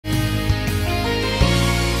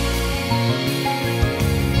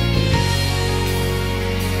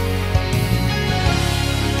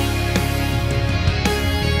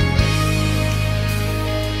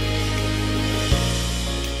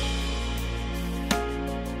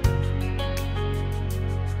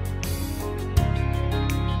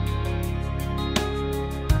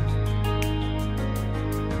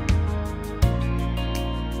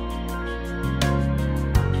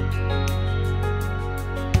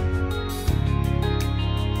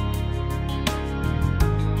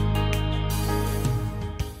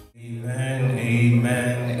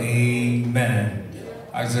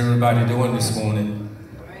How's everybody doing this morning?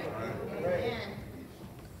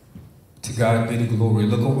 To God be the glory.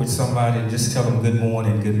 Look over at somebody and just tell them good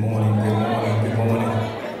morning, good morning, good morning, good morning.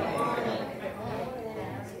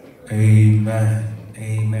 Amen.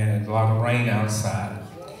 Amen. There's a lot of rain outside.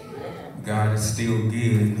 God is still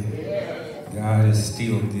good. God is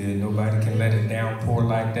still good. Nobody can let it downpour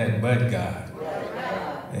like that but God.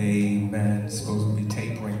 Amen. It's supposed to be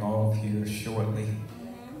tapering off here shortly.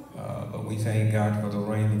 But we thank God for the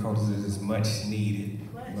rain because it is much needed.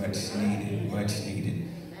 Much needed. Much needed.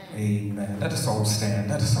 Amen. Let us all stand.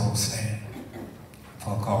 Let us all stand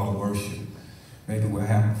for a call to worship. Maybe we'll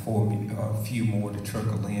have a few more to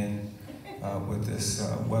trickle in with this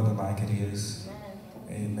weather like it is.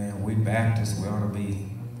 Amen. We Baptists, we ought to be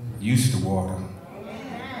used to water.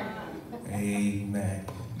 Amen.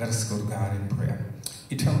 Let us go to God in prayer.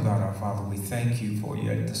 Eternal God, our Father, we thank you for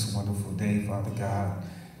yet this wonderful day, Father God.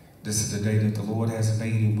 This is the day that the Lord has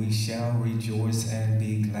made, and we shall rejoice and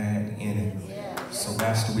be glad in it. So,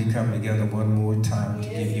 Master, we come together one more time to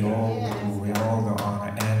give you all the glory, all the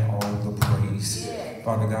honor, and all the praise.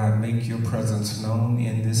 Father God, make your presence known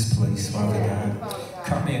in this place, Father God.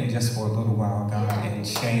 Come in just for a little while, God, and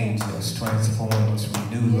change us, transform us,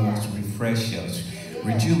 renew us, refresh us,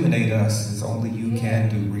 rejuvenate us as only you can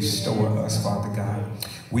do. Restore us, Father God.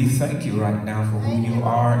 We thank you right now for who you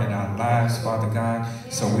are in our lives, Father God.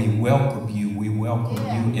 So we welcome you. We welcome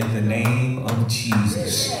you in the name of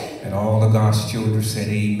Jesus. And all of God's children said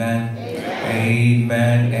amen,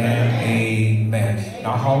 amen, and amen.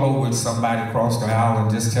 Now haul over with somebody across the aisle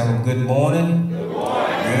and just tell them good morning. Good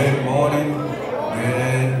morning. Good morning.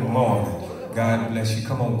 Good morning. God bless you.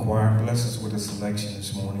 Come on, choir. Bless us with a selection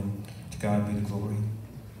this morning. To God be the glory.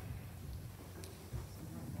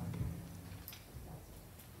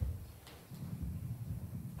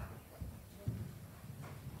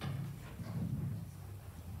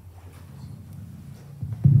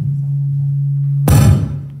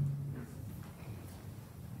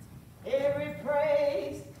 Every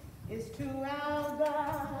praise is to our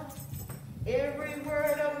God. Every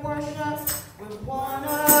word of worship with one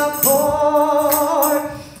accord.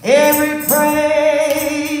 Every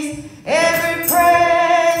praise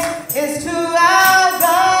is to our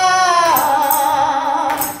God.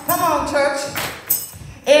 Come on, church.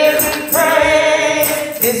 Every praise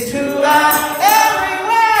is to our every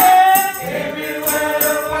word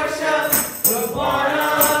of worship with one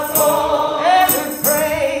accord. Every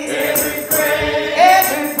praise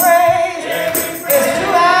is to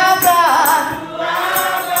our God.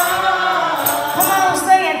 Come on,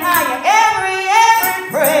 sing it higher. Every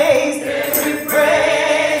praise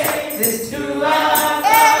is to our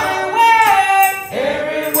every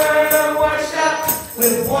word of worship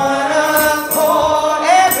with one accord.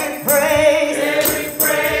 Every praise is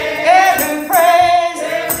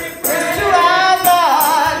to our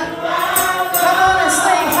God. Come on and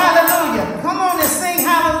sing hallelujah. Come on and sing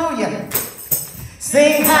hallelujah.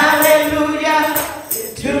 Sing hallelujah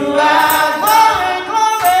to our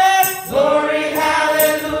glory,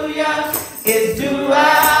 hallelujah is to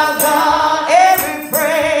our God. Every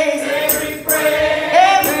praise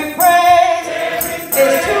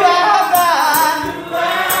is to our God.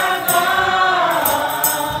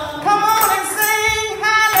 Come on and sing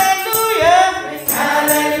hallelujah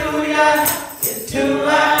to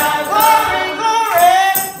our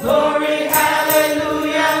glory,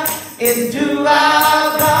 hallelujah is to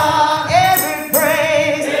our God. Every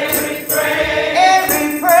praise is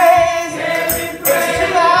to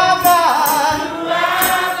our God.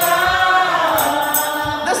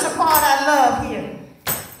 This is the part I love here.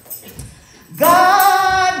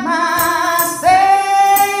 God, my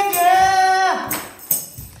Savior,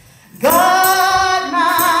 God, my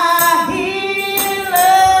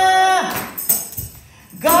healer,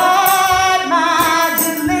 God, my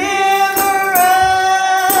deliverer,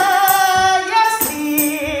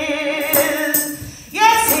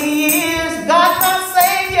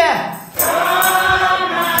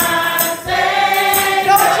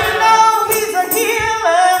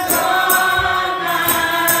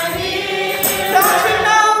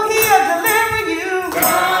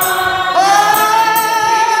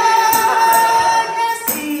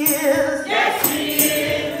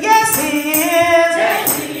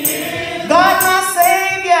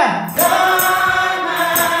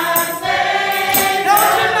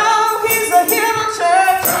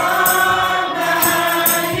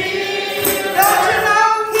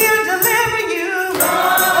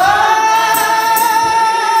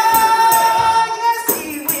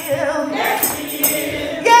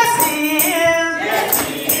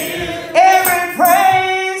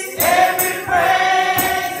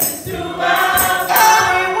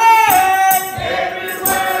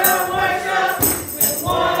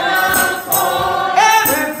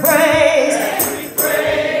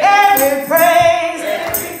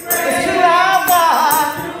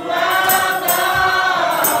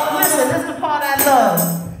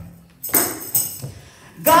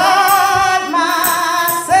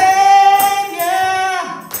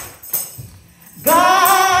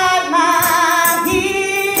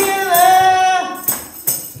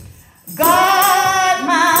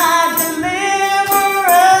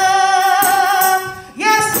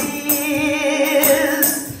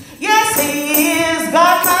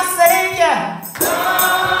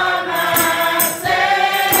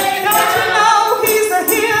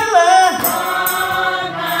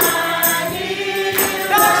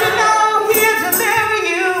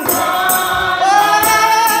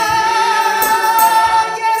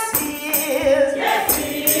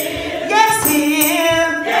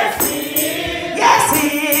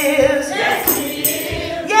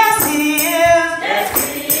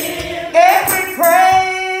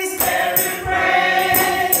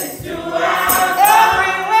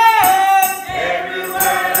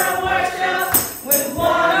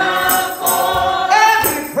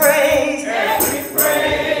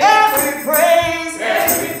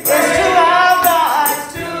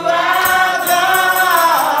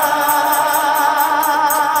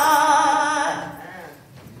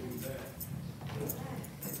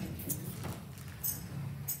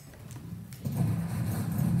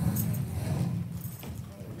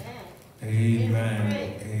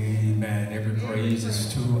 Amen. Amen. Every praise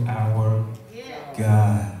is to our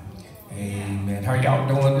God. Amen. How y'all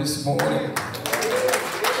doing this morning? Praise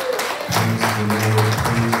the Lord.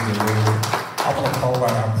 Praise the Lord. I want to call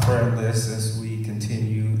out our prayer list as we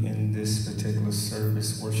continue in this particular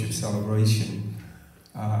service, worship celebration.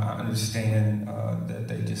 I understand that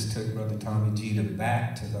they just took Brother Tommy Jeter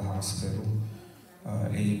back to the hospital.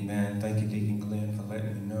 Amen. Thank you, Deacon Glenn, for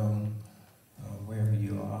letting me know wherever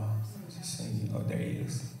you are. Just saying, oh, there he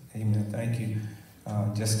is. Amen. Thank you.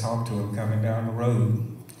 Just talked to him coming down the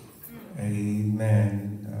road.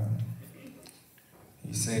 Amen.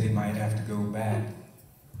 He said he might have to go back.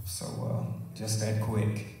 So just that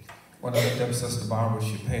quick. I want to lift up Sister Barbara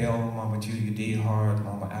Chappelle, Mama Julia D. Hart,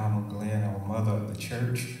 Mama Alma Glenn, our mother of the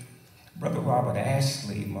church, Brother Robert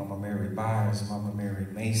Ashley, Mama Mary Byers, Mama Mary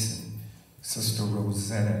Mason, Sister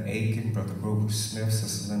Rosetta Aiken, Brother Robert Smith,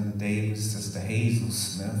 Sister Linda Davis, Sister Hazel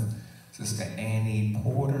Smith, Sister Annie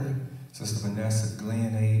Porter, Sister Vanessa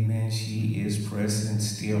Glenn, amen. She is present,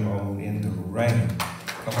 still on in the rain.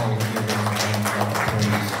 Come on, give her a hand, God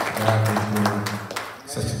praise. God be glory.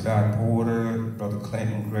 Sister Dot Porter, Brother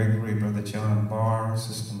Clinton Gregory, Brother John Barr,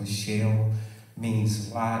 Sister Michelle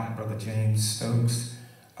Means Lot, Brother James Stokes,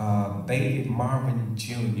 Baby Marvin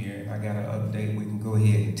Jr. I got an update. We can go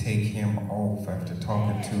ahead and take him off after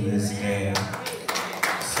talking to his dad.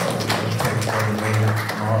 So we'll take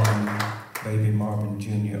Baby Marvin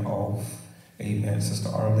Jr. off. Amen. Sister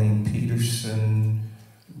Arlene Peterson,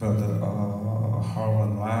 Brother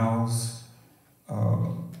Harlan Lyles,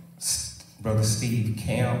 Brother Steve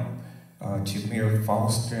Camp, Jameer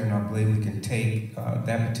Foster, and I believe we can take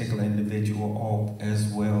that particular individual off as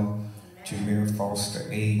well. Jameer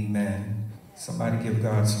Foster, amen. Somebody give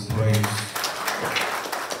God some praise.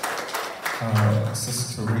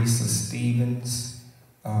 Sister Teresa Stevens,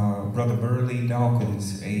 Brother Burley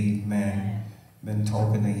Dawkins, amen. Been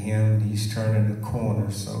talking to him, he's turning the corner,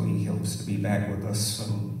 so he hopes to be back with us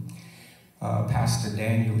soon. Pastor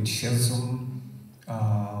Daniel Chisholm,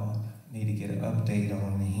 need to get an update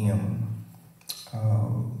on him.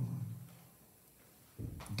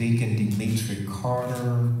 Deacon Dimitri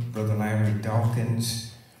Carter, Brother Larry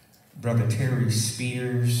Dawkins, Brother Terry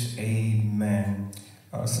Spears, amen.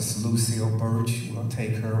 Sister Lucille Birch, we'll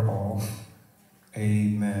take her off,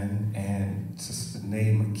 amen. And Sister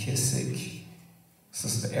Nay McKissick,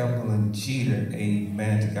 Sister Evelyn Jeter,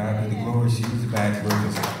 amen. To God be the glory, she's back with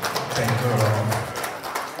us. Take her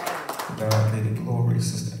off. To God be the glory.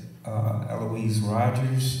 Sister Eloise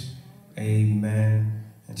Rogers, amen.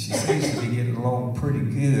 And she seems to be getting along pretty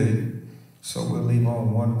good. So we'll leave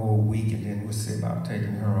on one more week and then we'll see about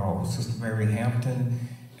taking her off. Sister Mary Hampton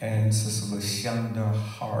and Sister LaShonda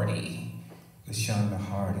Hardy. LaShonda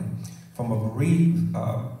Hardy. From a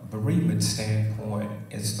bereavement standpoint,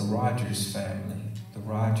 it's the Rogers family. The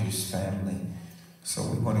Rogers family. So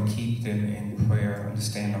we want to keep them in prayer.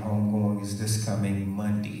 Understand the homegoing is this coming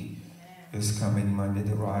Monday. This coming Monday,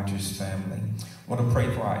 the Rogers family. I want to pray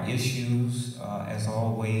for our issues. As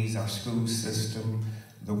always, our school system,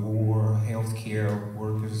 the war, healthcare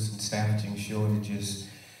workers and staffing shortages,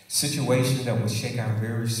 situation that will shake our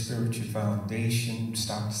very spiritual foundation,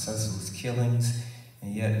 stop the senseless killings,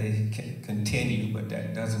 and yet they can continue, but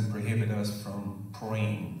that doesn't prohibit us from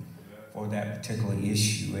praying for that particular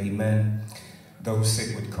issue, amen. Those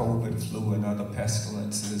sick with COVID, flu, and other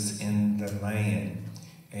pestilences in the land,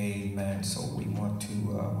 amen. So we want to,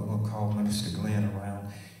 we're going to call Minister Glenn around,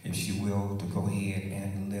 if she will, to go ahead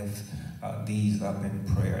and lift these up in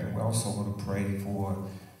prayer. And we also want to pray for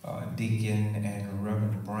Deacon and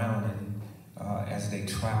Reverend Browning as they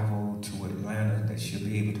travel to Atlanta. They should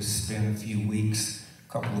be able to spend a few weeks,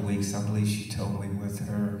 a couple of weeks, I believe she told me, with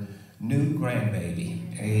her new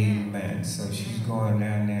grandbaby, amen. So she's going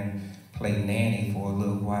down there and play nanny for a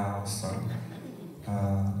little while, so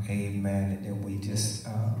amen. And then we just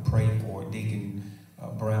pray for Deacon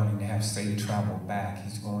Browning to have safe travel back.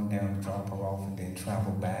 He's going down to drop her off and then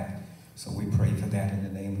travel back. So we pray for that in the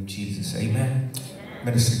name of Jesus, amen.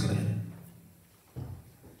 Minister Glenn.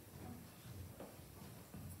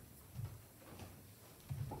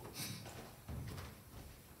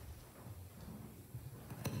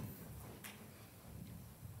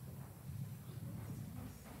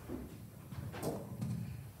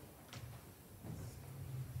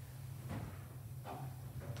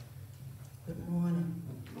 Good morning.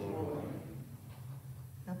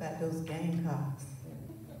 How about those Gamecocks?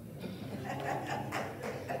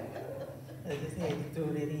 I just had to throw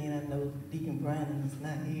that in. I know Deacon Brandon is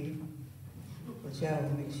not here, but y'all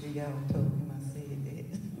make sure y'all told him I said that.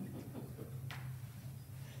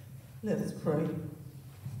 Let us pray.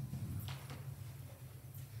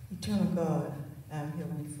 Eternal God, our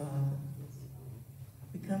Heavenly Father,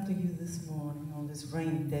 we come to you this morning on this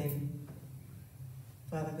rainy day.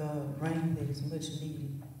 Father God, rain that is much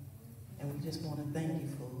needed, and we just want to thank you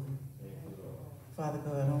for it. Father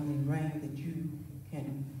God, only rain that you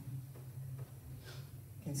can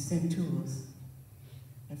send to us.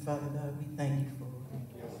 And Father God, we thank you for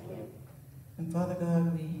it. And Father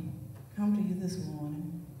God, we come to you this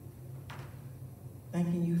morning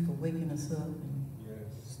thanking you for waking us up and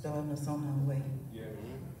starting us on our way.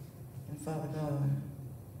 And Father God,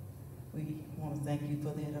 we want to thank you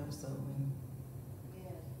for that also. And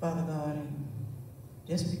Father God, and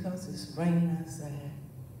just because it's raining outside,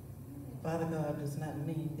 Father God, does not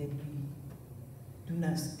mean that we do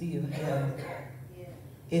not still have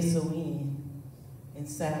S-O-N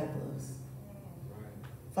inside of us.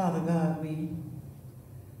 Father God, we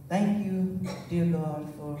thank you, dear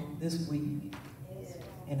God, for this week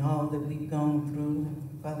and all that we've gone through,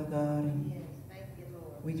 Father God. And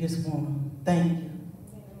we just want to thank you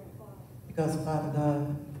because, Father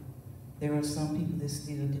God, there are some people that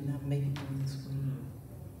still did not make it through this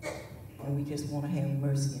week. And we just want to have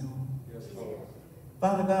mercy on them.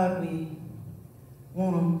 Father God, we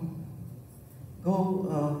want to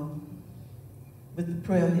go with the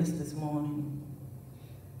prayer list this morning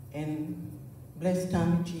and bless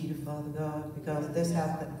Tommy Cheetah, Father God, because that's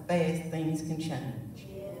how fast things can change.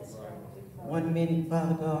 1 minute,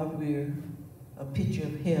 Father God, we're a picture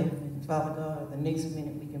of health, and Father God, the next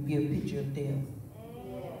minute we can be a picture of death.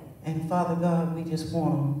 And Father God, we just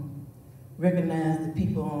want to recognize the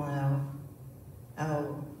people on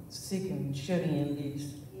our sick and shut-in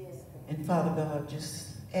list. And Father God, just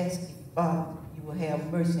ask you, Father, you will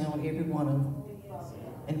have mercy on every one of them.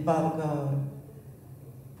 And Father God,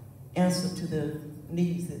 answer to the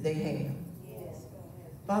needs that they have.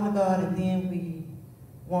 Father God, and then we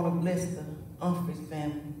want to bless the Humphreys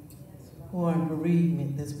family who are in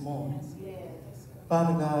bereavement this morning.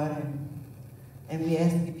 Father God, and we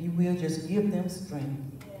ask if you will just give them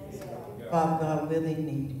strength. Father God, where they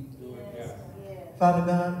need it. Father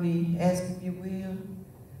God, we ask if you will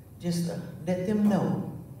just let them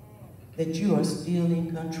know that you are still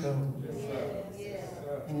in control.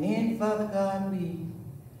 And then, Father God, we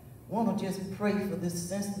want to just pray for this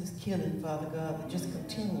senseless killing, Father God, that just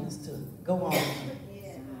continues to go on.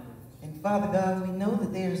 And Father God, we know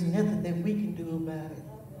that there's nothing that we can do about it.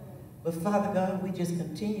 But Father God, we just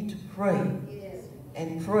continue to pray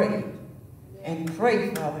and pray and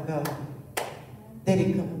pray, Father God, that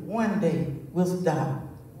it one day will stop.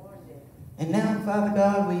 And now, Father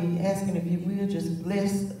God, we asking if you will just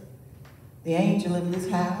bless the angel of this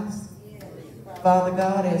house. Father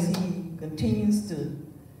God, as he continues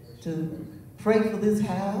to pray for this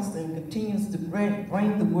house and continues to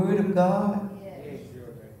bring the word of God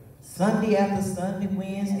Sunday after Sunday,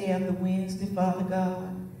 Wednesday after Wednesday, Father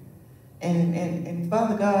God. And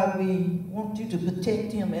Father God, we want you to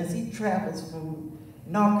protect him as he travels from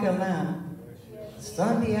North Carolina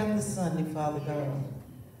Sunday after Sunday, Father God.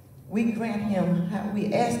 We grant him,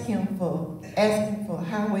 we ask him for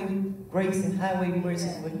highway grace and highway mercy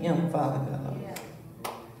for him, Father God.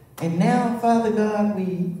 And now, Father God,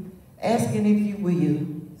 we asking if you will,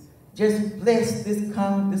 just bless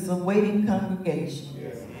this awaiting congregation.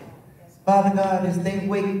 Father God, as they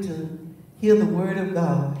wait to hear the word of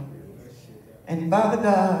God. And Father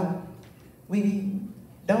God, we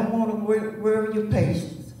don't want to worry your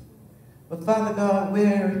patience. But Father God,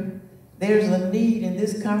 where there's a need in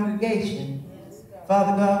this congregation,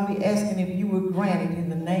 Father God, we asking if you will grant it in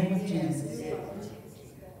the name of Jesus.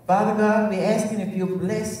 Father God, we asking if you'll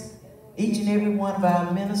bless each and every one of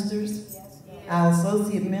our ministers, our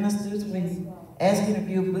associate ministers. We asking if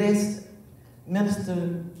you'll bless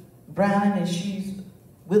Minister Brown as she's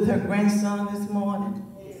with her grandson this morning,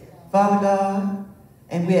 Father God.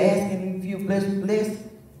 And we're asking if you bless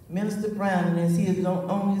Minister Brown as he is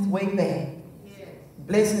on his way back,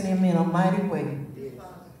 blessing him in a mighty way.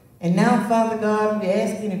 And now, Father God, we're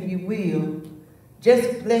asking if you will,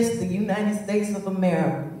 just bless the United States of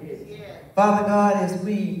America. Father God, as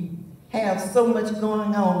we have so much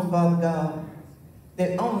going on, Father God,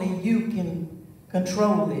 that only you can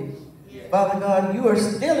control it. Father God, you are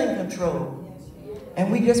still in control.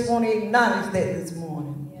 And we just want to acknowledge that this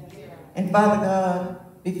morning. And Father God,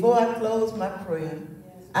 before I close my prayer,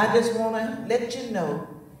 I just want to let you know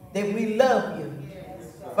that we love you,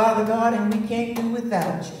 Father God, and we can't do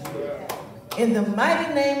without you. In the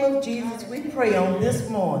mighty name of Jesus, we pray on this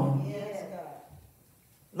morning.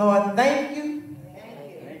 Lord, thank you,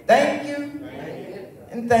 thank you,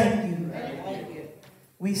 and thank you.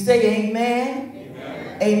 We say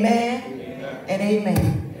amen, amen, and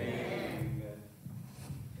amen.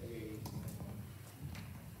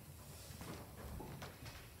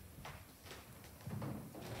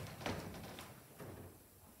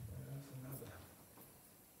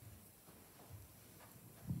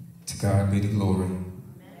 God be the glory.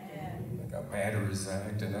 Like our batteries are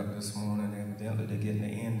acting up this morning. Evidently, they're getting the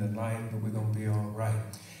end of life, but we're going to be all right.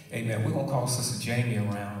 Amen. We're going to call Sister Jamie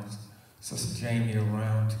around. Sister Jamie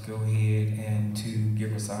around to go ahead and to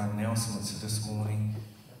give us our announcements this morning.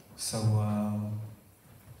 So,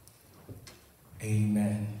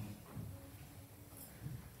 amen.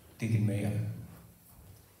 Deacon Mayor.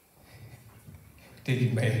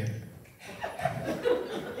 Deacon Mayor.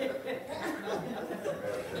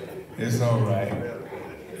 It's all right.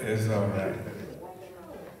 It's all right.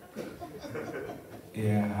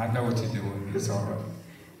 Yeah, I know what you're doing. It's all right.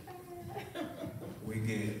 We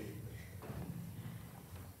good.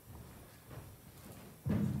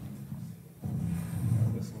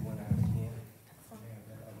 This one out again. I'm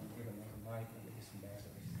giving my mic and get some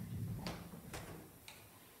batteries.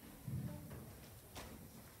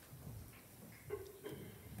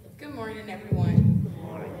 Good morning, everyone. Good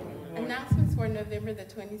morning. Announcements for November the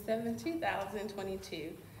 27th,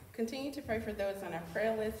 2022. Continue to pray for those on our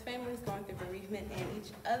prayer list, families going through bereavement, and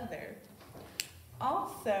each other.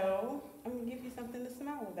 Also, I'm going to give you something to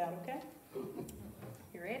smile about, okay?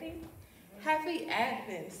 You ready? Happy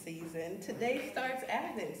Advent season. Today starts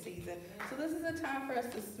Advent season. So this is a time for us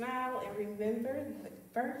to smile and remember the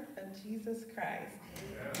birth of Jesus Christ.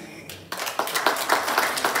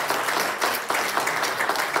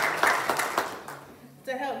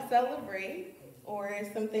 To help celebrate, or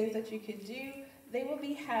some things that you could do, they will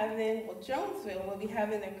be having, Jonesville will be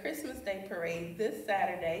having their Christmas Day parade this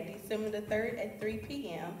Saturday, December the 3rd at 3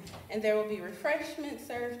 p.m. And there will be refreshments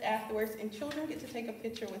served afterwards, and children get to take a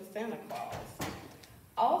picture with Santa Claus.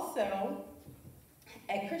 Also,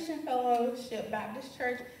 at Christian Fellowship Baptist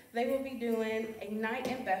Church, they will be doing a night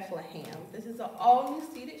in Bethlehem. This is an all-new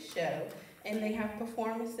seated show, and they have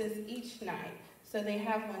performances each night. So they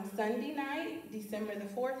have one Sunday night, December the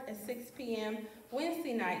 4th at 6 p.m.,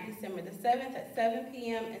 Wednesday night, December the 7th at 7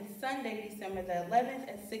 p.m., and Sunday, December the 11th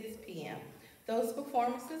at 6 p.m. Those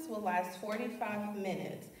performances will last 45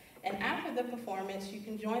 minutes. And after the performance, you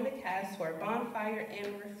can join the cast for a bonfire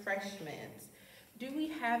and refreshments. Do we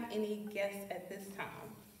have any guests at this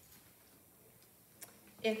time?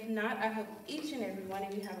 If not, I hope each and every one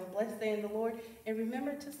of you have a blessed day in the Lord. And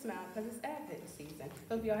remember to smile because it's Advent season.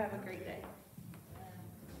 Hope you all have a great day.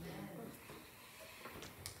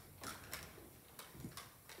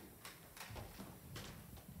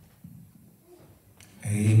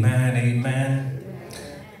 Amen, amen,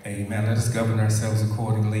 amen. Let us govern ourselves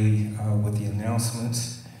accordingly with the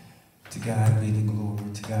announcements. To God be the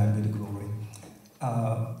glory, to God be the glory.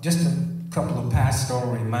 Just a couple of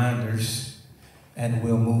pastoral reminders, and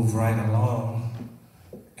we'll move right along.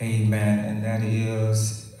 Amen, and that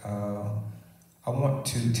is, I want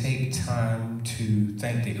to take time to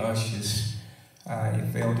thank the ushers. I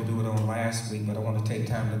failed to do it on last week, but I want to take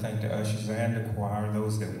time to thank the ushers and the choir,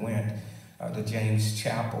 those that went to James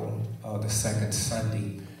Chapel the second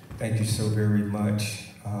Sunday. Thank you so very much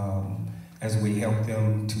as we help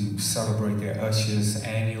them to celebrate their ushers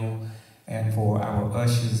annual, and for our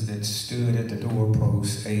ushers that stood at the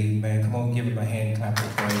doorpost. Amen. Come on, give them a hand clap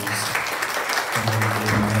of praise. Come on,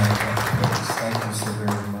 give them a hand clap of praise. Thank you so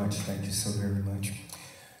very much. Thank you so very much.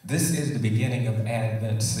 This is the beginning of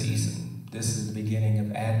Advent season. This is the beginning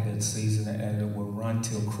of Advent season, and it will run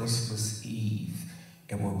till Christmas Eve.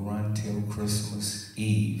 It will run till Christmas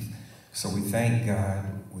Eve. So we thank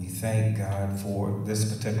God. We thank God for this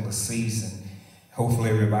particular season. Hopefully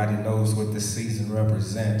everybody knows what this season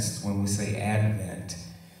represents when we say Advent.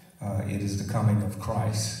 It is the coming of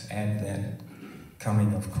Christ. Advent,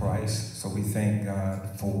 coming of Christ. So we thank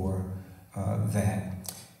God for that.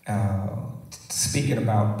 Speaking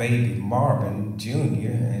about baby Marvin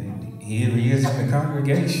Jr., and here he is in the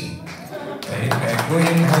congregation. Amen. Go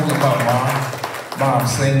ahead and hold him up, Marv. Bob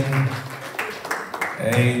singing.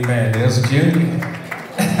 Amen. There's Junior.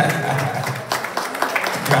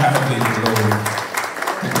 God be the glory.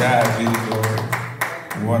 God be the glory.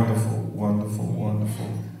 Wonderful, wonderful,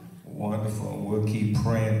 wonderful, wonderful. We'll keep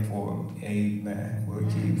praying for him. Amen. We'll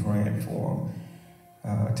keep praying for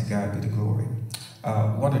him. To God be the glory.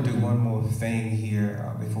 I want to do one more thing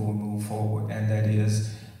here before we move forward, and that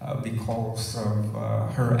is because of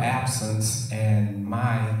her absence and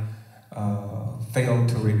my failed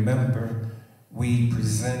to remember, we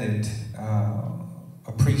presented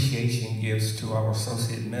appreciation gifts to our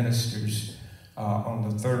associate ministers on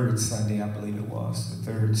the third Sunday, I believe it was,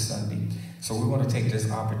 the third Sunday. So we want to take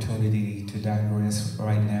this opportunity to digress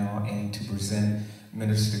right now and to present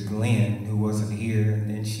Minister Glenn, who wasn't here, and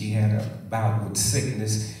then she had a bout with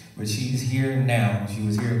sickness, but she's here now. She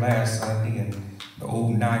was here last Sunday, and the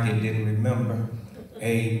old nugget didn't remember.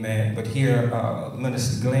 Amen. But here,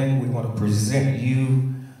 Minister Glenn, we want to present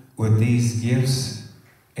you with these gifts.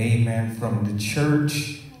 Amen. From the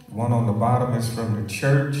church. One on the bottom is from the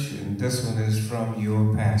church, and this one is from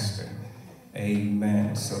your pastor.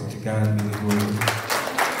 Amen. So to God be the glory.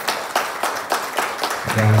 To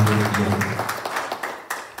God be the glory.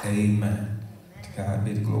 Amen. To God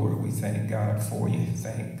be the glory. We thank God for you.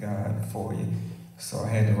 Thank God for you. So I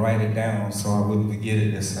had to write it down so I wouldn't forget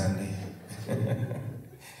it this Sunday.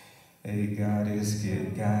 Hey, God is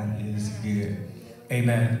good. God is good.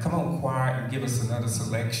 Amen. Come on, choir, and give us another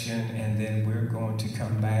selection, and then we're going to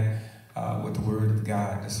come back with the Word of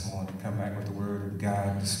God this morning. Come back with the Word of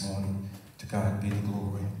God this morning. To God be the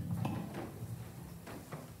glory.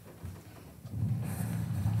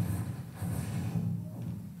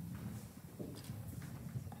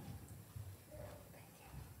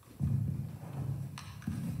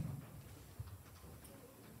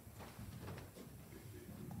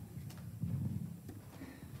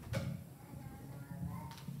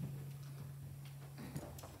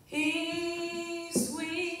 He's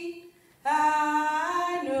sweet,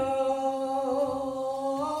 I know.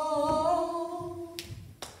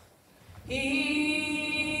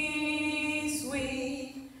 He's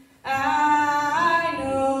sweet, I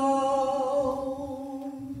know.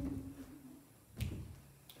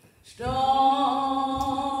 Storm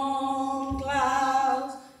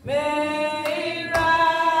clouds may rise.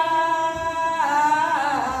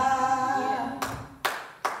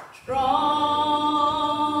 Strong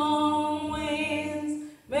winds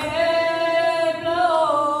may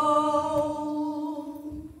blow.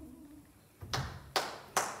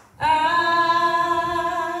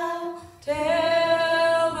 I'll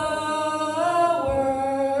tell the world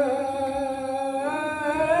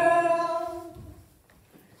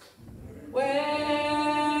wherever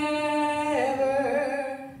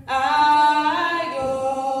I go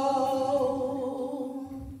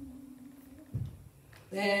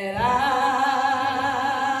that I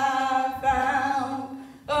found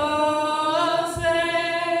a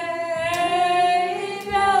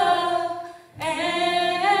Savior,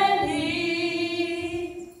 and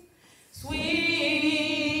He's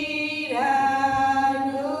sweet, I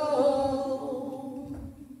know.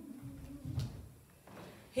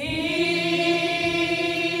 He's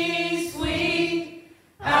sweet,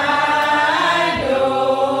 I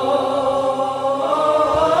know.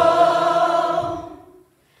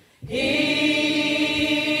 He's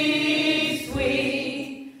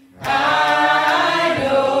sweet, I know.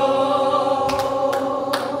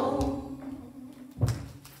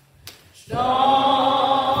 Storm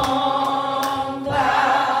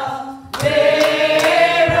clouds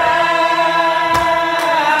may rise.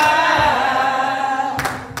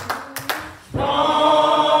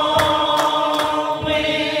 Strong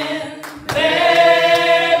winds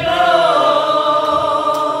may blow.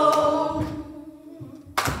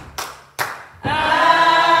 I'll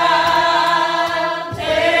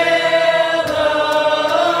tell the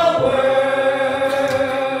world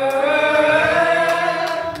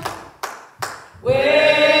wherever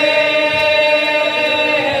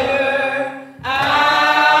I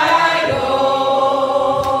go.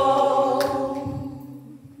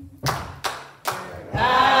 I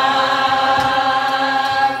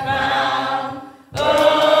found a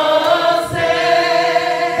Savior,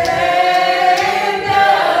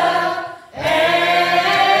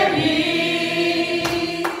 and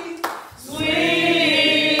He's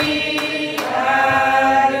sweet, I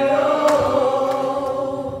know.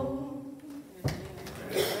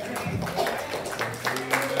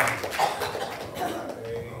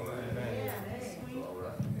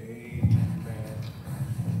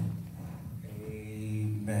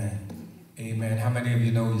 Amen. Amen. How many of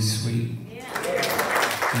you know He's sweet? He's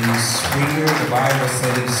sweeter. The Bible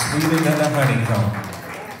says He's sweeter than a honeycomb.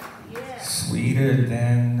 Sweeter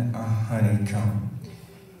than a honeycomb.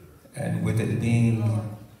 And with it being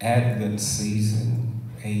Advent season,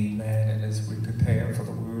 amen, and as we prepare for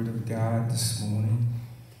the Word of God this morning,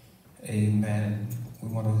 amen, we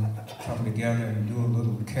want to come together and do a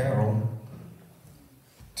little carol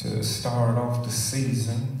to start off the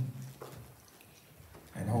season.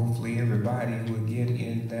 And hopefully everybody will get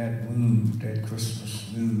in that mood, that Christmas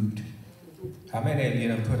mood. How many of you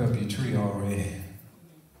done put up your tree already?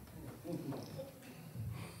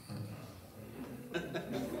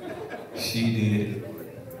 She did.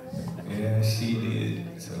 Yeah, she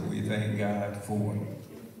did. So we thank God for it.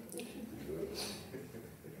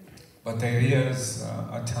 But there is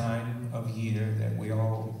a time of year that we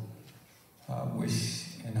all wish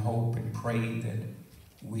and hope and pray that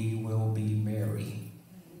we will be merry.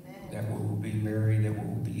 That we will be merry, that we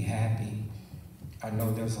will be happy. I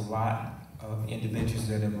know there's a lot of individuals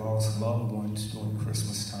that have lost loved ones during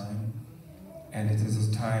Christmas time. And it is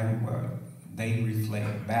a time where they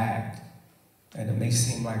reflect back, and it may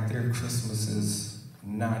seem like their Christmas is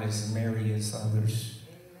not as merry as others.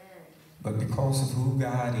 But because of who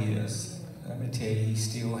God is, let me tell you, he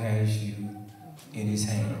still has you in his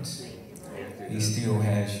hands. He still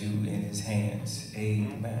has you in his hands.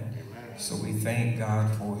 Amen. So we thank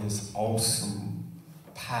God for his awesome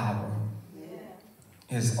power,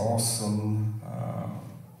 his awesome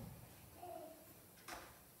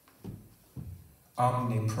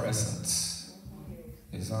omnipresence.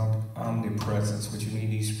 His omnipresence, which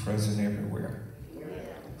means he's present everywhere.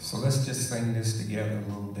 So let's just sing this together a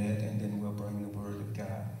little bit, and then we'll bring the word of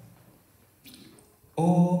God.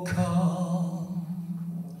 Oh, come,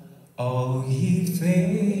 all ye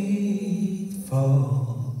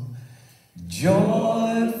faithful,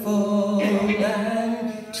 joyful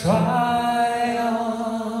and triumphant.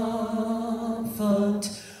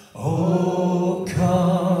 Oh,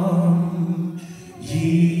 come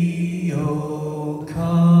ye, oh,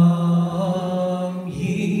 come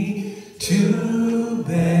ye to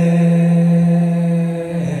Bethlehem.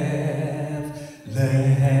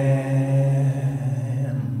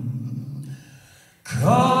 Come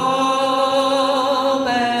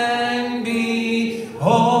and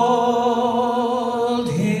behold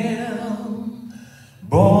him,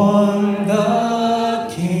 born the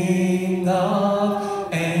King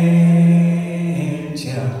of angels.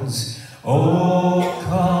 Oh,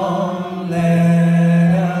 come,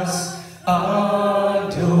 let us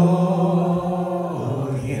adore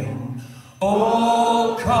him.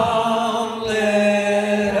 Oh, come,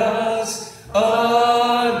 let us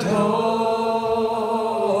adore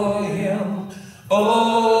him.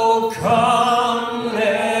 Oh, come,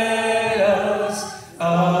 let us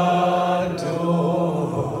adore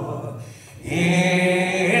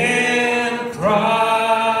in Christ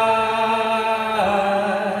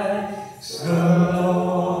the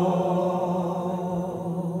Lord.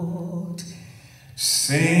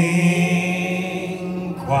 Sing,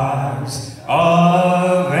 choirs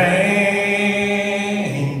of angels,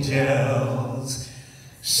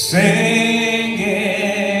 sing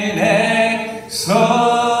in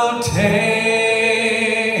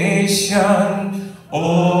exaltation.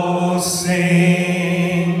 Oh,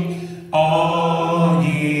 sing, all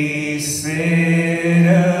ye citizens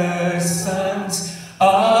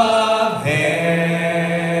of heaven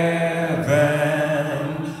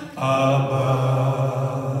above.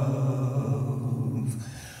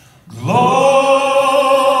 Glory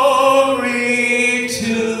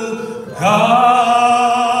to God,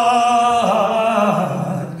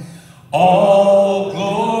 all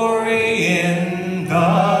glory in the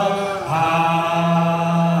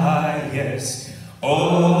highest.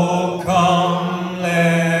 Oh, come,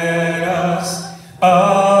 let us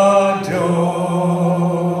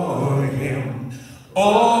adore him.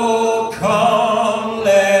 Oh, come,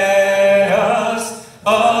 let us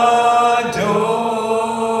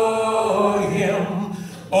adore him.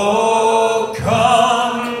 Oh,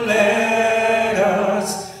 come, let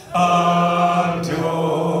us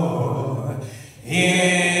adore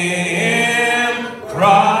him,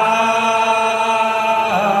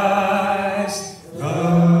 Christ the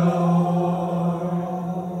Lord.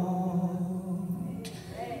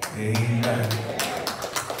 Amen.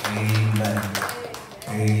 Amen.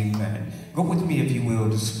 Amen. Go with me, if you will,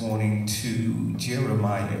 this morning to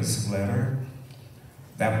Jeremiah's letter.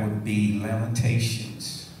 That would be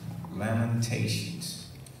Lamentations. Lamentations.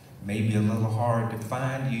 Maybe a little hard to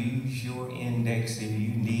find. Use your index if you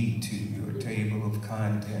need to, your table of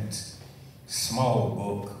contents. Small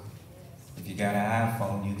book. If you got an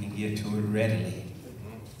iPhone, you can get to it readily.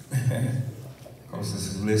 Because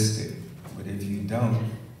it's listed. But if you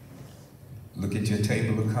don't, look at your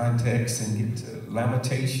table of contents and get to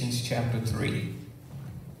Lamentations chapter 3.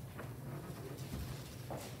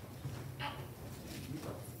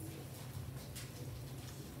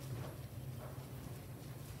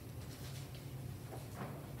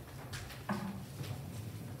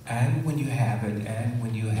 And when you have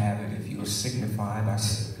it, if you are signified by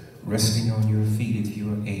resting on your feet if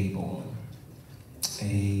you are able.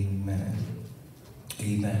 Amen.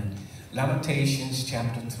 Amen. Lamentations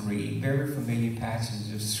chapter 3, very familiar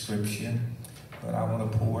passage of scripture, but I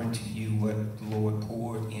want to pour into you what the Lord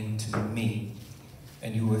poured into me.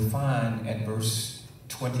 And you will find at verse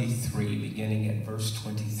 23, beginning at verse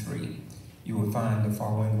 23, you will find the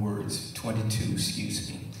following words, 22, excuse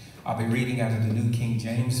me. I'll be reading out of the New King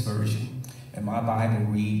James Version, and my Bible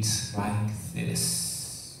reads like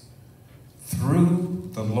this. Through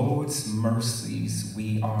the Lord's mercies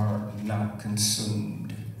we are not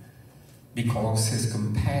consumed, because his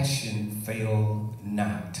compassion fail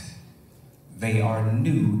not. They are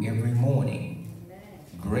new every morning.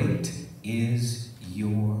 Great is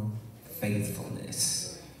your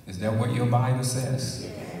faithfulness. Is that what your Bible says?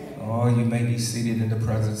 Oh, you may be seated in the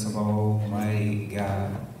presence of Almighty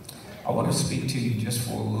God. I want to speak to you just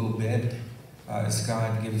for a little bit as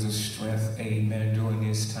God gives us strength, amen, during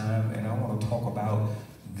this time. And I want to talk about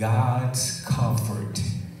God's comfort.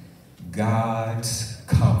 God's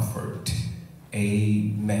comfort.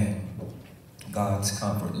 Amen. God's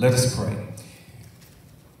comfort. Let us pray.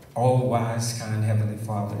 All wise, kind Heavenly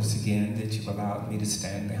Father, it's again that you've allowed me to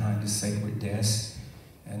stand behind the sacred desk,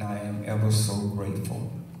 and I am ever so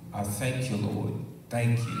grateful. I thank you, Lord.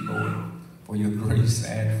 Thank you, Lord, for your grace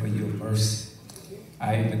and for your mercy.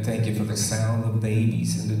 I even thank you for the sound of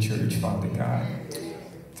babies in the church, Father God.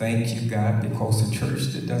 Thank you, God, because a church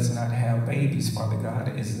that does not have babies, Father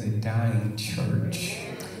God, is a dying church.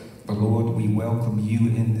 But Lord, we welcome you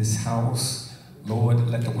in this house. Lord,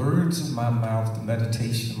 let the words of my mouth, the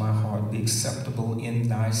meditation of my heart be acceptable in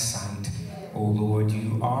thy sight. Oh Lord,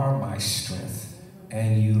 you are my strength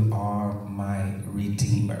and you are my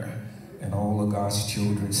Redeemer. And all of God's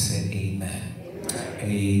children said amen.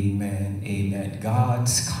 Amen. Amen.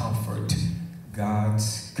 God's comfort.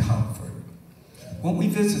 God's comfort. When we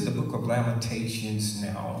visit the book of Lamentations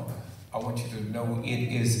now, I want you to know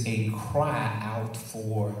it is a cry out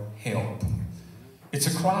for help. It's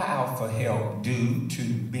a cry out for help due to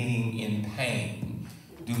being in pain,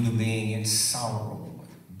 due to being in sorrow,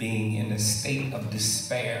 being in a state of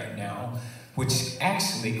despair now, which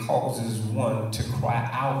actually causes one to cry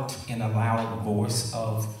out in a loud voice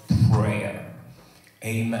of prayer.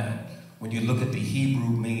 Amen. When you look at the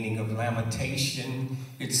Hebrew meaning of lamentation,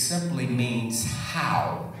 it simply means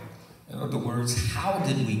how. In other words, how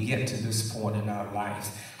did we get to this point in our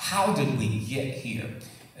life? How did we get here?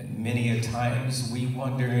 And many a times we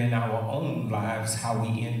wonder in our own lives how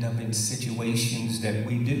we end up in situations that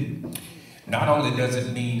we do. Not only does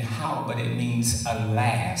it mean how, but it means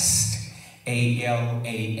alas.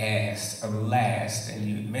 A-L-A-S, alas.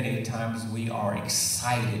 And many times we are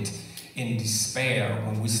excited in despair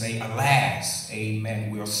when we say alas, amen.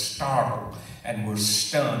 We're startled and we're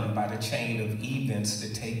stunned by the chain of events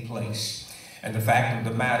that take place. And the fact of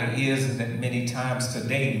the matter is that many times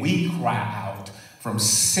today we cry out from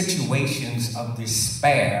situations of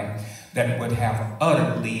despair that we have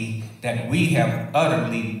utterly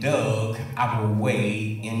dug our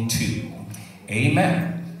way into.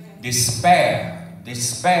 Amen. Despair,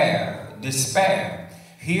 despair, despair.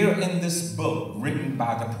 Here in this book written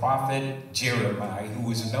by the prophet Jeremiah,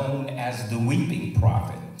 who is known as the weeping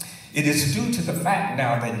prophet, it is due to the fact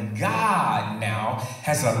now that God now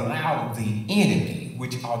has allowed the enemy,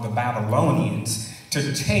 which are the Babylonians,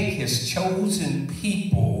 to take his chosen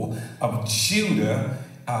people of Judah,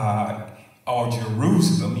 or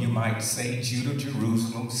Jerusalem, you might say, Judah,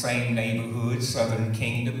 Jerusalem, same neighborhood, southern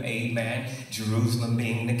kingdom, amen, Jerusalem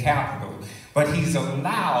being the capital. But he's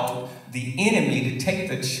allowed the enemy to take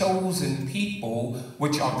the chosen people,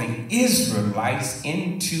 which are the Israelites,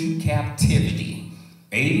 into captivity.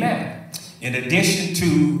 Amen. In addition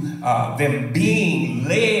to them being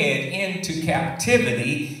led into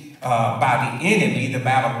captivity by the enemy, the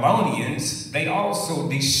Babylonians, they also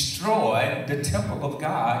destroyed the temple of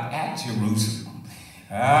God at Jerusalem.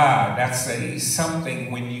 That's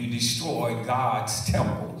something when you destroy God's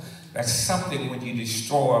temple. That's something when you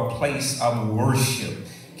destroy a place of worship.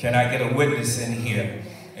 Can I get a witness in here?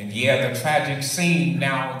 And yeah, the tragic scene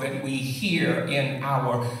now that we hear in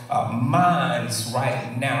our minds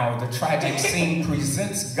right now, the tragic scene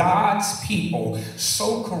presents God's people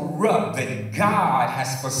so corrupt that God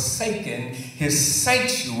has forsaken his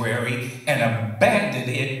sanctuary and abandoned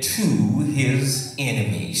it to his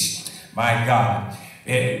enemies. My God,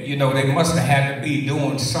 you know, they must have had to be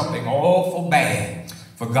doing something awful bad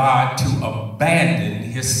for God to abandon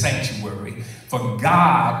his sanctuary, for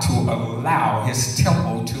God to allow his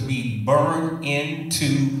temple to be burned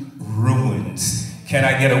into ruins. Can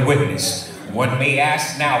I get a witness? One may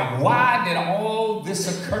ask now, why did all this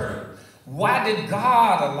occur? Why did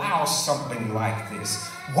God allow something like this?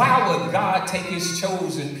 Why would God take his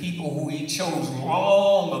chosen people who he chose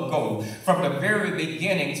long ago, from the very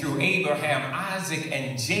beginning through Abraham, Isaac,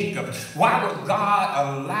 and Jacob? Why would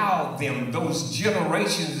God allow them, those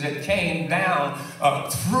generations that came down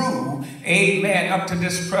through, amen, up to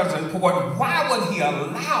this present point? Why would he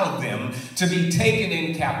allow them to be taken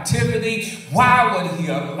in captivity? Why would he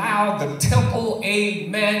allow the temple,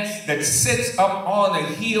 amen, that sits up on a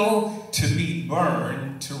hill to be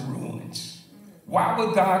burned to ruins? Why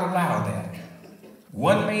would God allow that?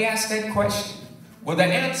 One may ask that question. Well, the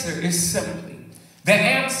answer is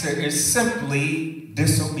simply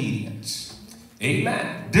disobedience.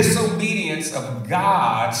 Amen. Disobedience of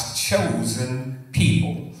God's chosen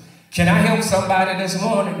people. Can I help somebody this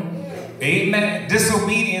morning? Amen.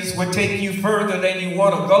 Disobedience would take you further than you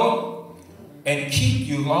want to go and keep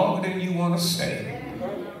you longer than you want to stay.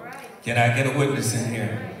 Can I get a witness in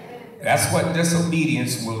here? That's what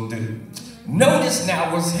disobedience will do. Notice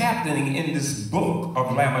now what's happening in this book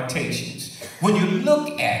of Lamentations. When you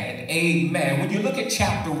look at it, amen, when you look at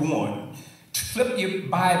chapter 1, flip your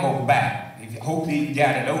Bible back. Hopefully you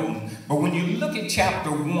got it open. But when you look at chapter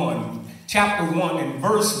 1 and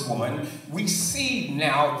verse 1, we see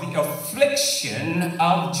now the affliction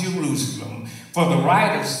of Jerusalem. For the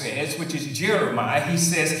writer says, which is Jeremiah, he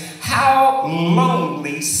says, how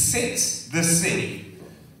lonely sits the city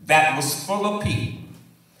that was full of people.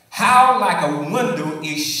 How like a window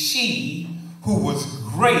is she who was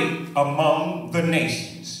great among the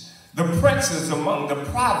nations. The princes among the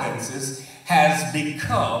provinces has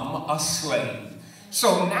become a slave.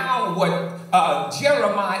 So now what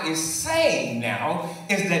Jeremiah is saying now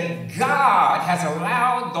is that God has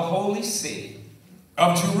allowed the holy city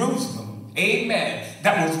of Jerusalem, amen,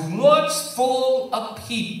 that was once full of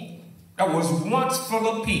people,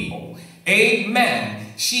 amen.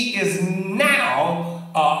 She is now,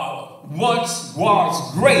 once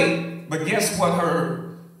was great, but guess what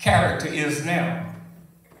her character is now?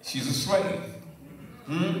 She's a slave.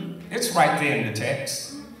 It's right there in the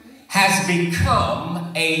text. Has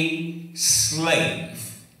become a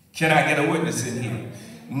slave. Can I get a witness in here?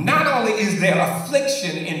 Not only is there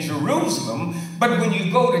affliction in Jerusalem, but when you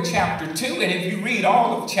go to chapter 2, and if you read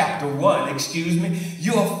all of chapter 1,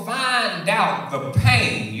 you'll find out the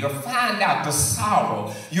pain, you'll find out the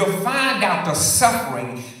sorrow, you'll find out the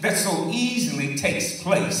suffering that so easily takes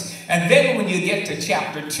place. And then when you get to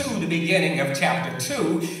chapter 2, the beginning of chapter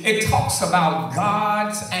 2, it talks about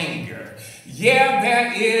God's anger. Yeah,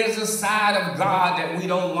 there is a side of God that we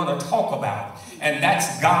don't want to talk about, and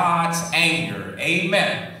that's God's anger.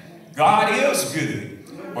 Amen. God is good,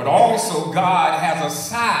 but also God has a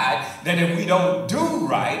side that if we don't do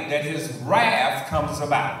right, that his wrath comes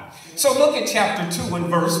about. So look at chapter 2 and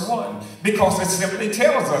verse 1, because it simply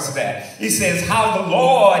tells us that. He says, how the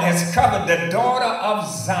Lord has covered the daughter of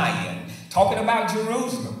Zion, talking about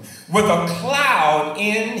Jerusalem, with a cloud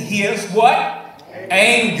in his what?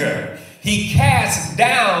 Anger. He cast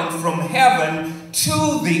down from heaven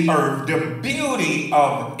to the earth the beauty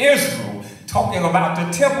of Israel, talking about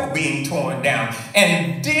the temple being torn down,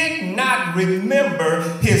 and did not remember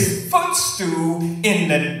his footstool in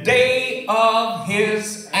the day of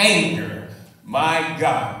his anger. My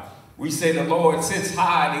God. We say the Lord sits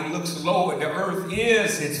high and he looks low, and the earth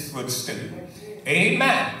is his footstool.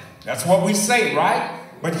 Amen. That's what we say, right?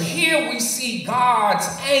 But here we see God's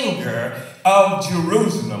anger of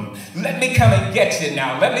Jerusalem. Let me come and get you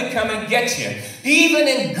now. Let me come and get you. Even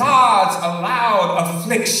in God's allowed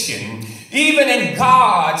affliction, even in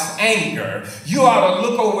God's anger, you ought to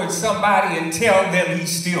look over at somebody and tell them he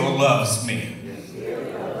still loves me.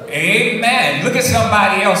 Amen. Look at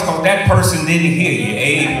somebody else, because that person didn't hear you.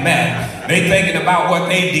 Amen. They thinking about what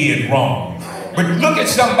they did wrong. But look at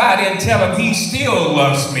somebody and tell them he still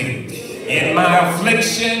loves me. In my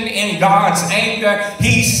affliction, in God's anger,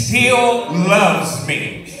 he still loves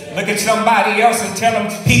me. Look at somebody else and tell them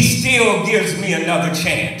he still gives me another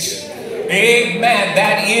chance. Amen.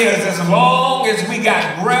 That is, as long as we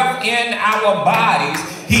got breath in our bodies,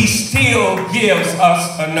 he still gives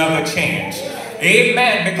us another chance.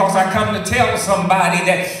 Amen. Because I come to tell somebody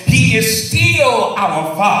that he is still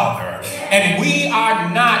our Father, and we are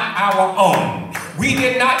not our own. We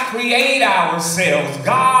did not create ourselves.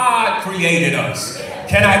 God created us.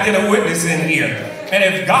 Can I get a witness in here? And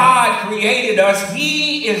if God created us,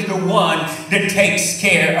 he is the one that takes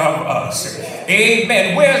care of us.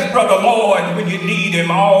 Amen. Where's Brother Lord when you need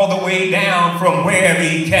him all the way down from wherever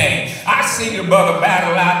he came? I see your brother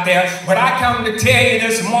battle out there, but I come to tell you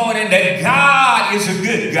this morning that God is a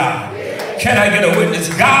good God. Can I get a witness?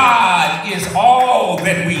 God is all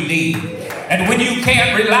that we need. And when you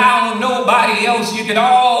can't rely on nobody else, you can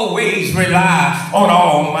always rely on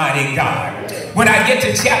Almighty God. When I get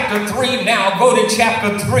to chapter 3 now, go to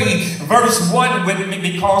chapter 3, verse 1 with me,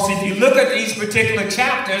 because if you look at these particular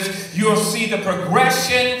chapters, you'll see the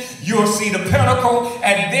progression, you'll see the pinnacle,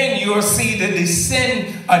 and then you'll see the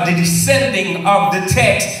descending of the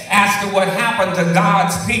text as to what happened to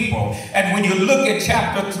God's people. And when you look at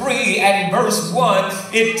chapter 3 and verse 1,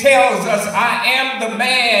 it tells us, I am the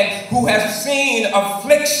man who has seen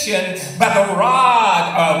affliction by the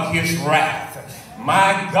rod of his wrath.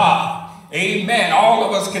 My God. Amen. All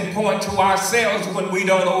of us can point to ourselves when we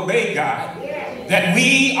don't obey God. That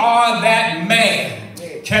we are that man.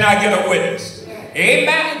 Can I get a witness?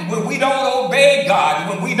 Amen. When we don't obey God,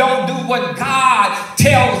 when we don't do what God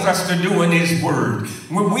tells us to do in his word,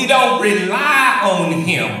 when we don't rely on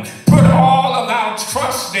him, put all of our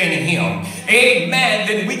trust in him, amen,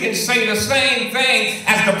 then we can say the same thing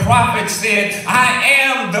as the prophet said, I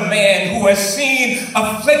am the man who has seen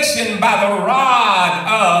affliction by the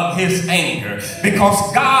rod of his anger.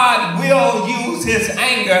 Because God will use his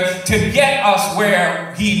anger to get us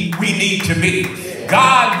where we need to be.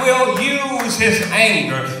 God will use his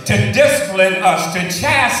anger to discipline us, to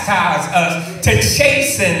chastise us, to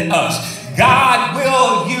chasten us. God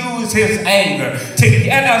will use his anger to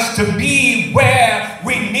get us to be where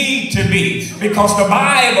we need to be. Because the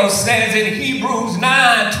Bible says in Hebrews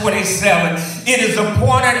 9:27, it is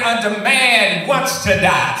appointed unto man once to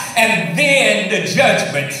die, and then the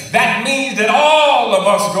judgment. That means that all of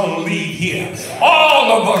us going to leave here.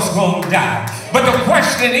 All of us going to die. But the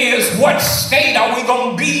question is, what state are we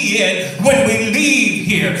going to be in when we leave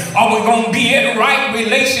here? Are we going to be in right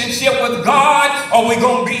relationship with God? Or are we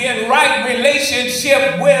going to be in right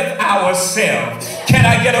relationship with ourselves? Can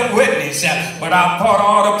I get a witness? But I thought I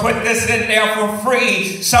ought to put this in there for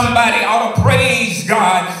free. Somebody ought to praise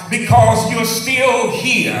God because you're still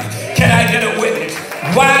here. Can I get a witness?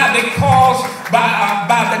 Why? Because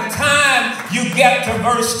by the time you get to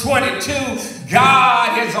verse 22,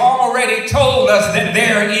 God has already told us that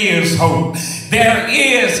there is hope. There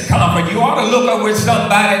is comfort. You ought to look up with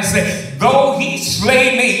somebody and say, though he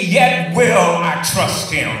slay me, yet will I trust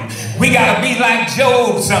him. We got to be like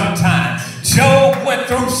Job sometimes. Job went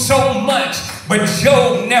through so much, but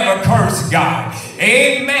Job never cursed God.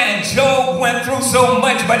 Amen. Job went through so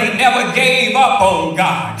much, but he never gave up on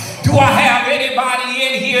God. Do I have anybody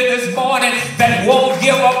in here this morning that won't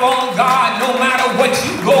give up on God no matter what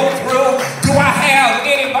you go through? Do I have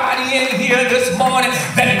anybody in here this morning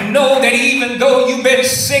that know that even though you've been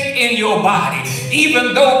sick in your body,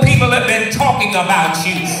 even though people have been talking about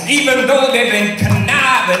you, even though they've been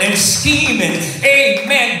conniving and scheming,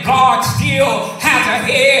 amen, God still has a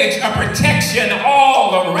hedge of protection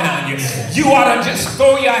all around you. You ought to just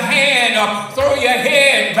throw your hand up, throw your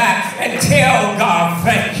head back, and tell God,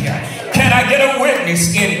 thank you. Can I get a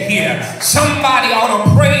witness in here? Somebody ought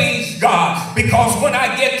to praise God, because when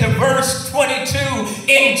I get to verse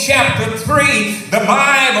 22 in chapter 3, the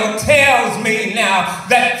Bible tells me now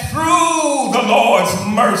that through the Lord's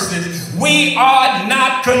mercies, we are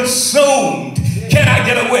not consumed. Can I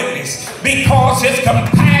get a witness? Because his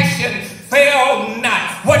compassion fail not.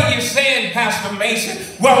 What are you saying, Pastor Mason?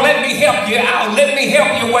 Well, let me help you out. Let me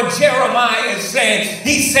help you what Jeremiah is saying.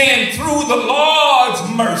 He's saying through the Lord's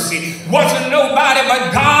mercy. Wasn't nobody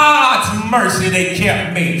but God's mercy that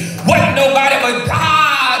kept me. Wasn't nobody but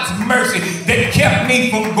God's mercy that kept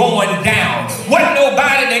me from going down. Wasn't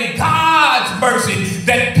nobody but God's mercy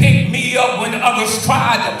that picked me up when others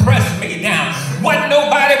tried to press me down. Wasn't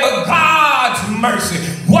nobody but God's mercy.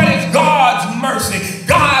 What is God's mercy?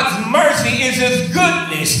 God's mercy is his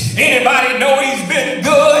goodness. Anybody know he's been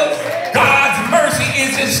good? God's mercy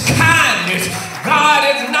is his kindness. God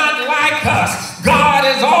is not like us. God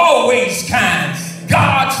is always kind.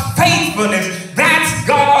 God's faithfulness, that's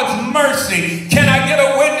God's mercy. Can I get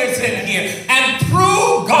a witness in here? And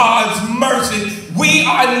through God's mercy, we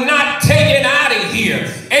are not taken out of here.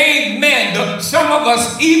 Amen. Some of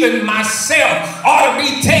us, even myself, ought to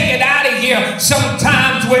be taken out of here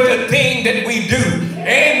sometimes with the thing that we do.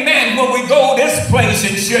 Amen. When we go this place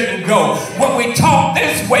and shouldn't go. When we talk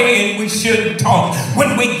this way and we shouldn't talk.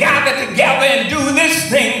 When we gather together and do this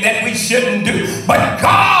thing that we shouldn't do. But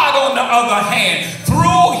God, on the other hand,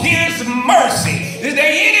 through his mercy, is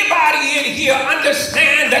there anybody in here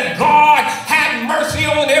understand that God had mercy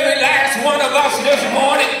on every last one of us this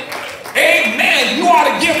morning? Amen. You ought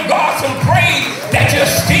to give God some praise that you're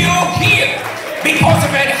still here. Because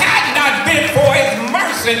if it had not been for his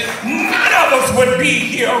mercy, none of us would be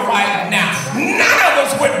here right now. None of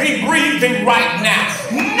us would be breathing right now.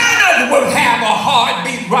 None of us would have a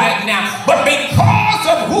heartbeat right now. But because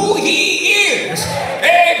of who he is,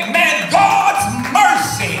 amen, God's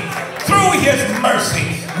mercy, through his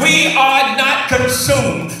mercy, we are not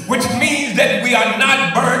consumed, which means that we are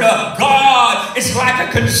not burned up. God is like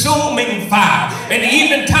a consuming fire. And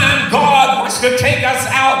even time God wants to take us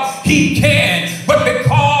out, he can. But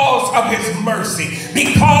because of his mercy,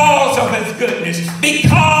 because of his goodness,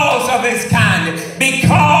 because of his kindness,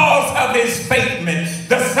 because of his faithfulness,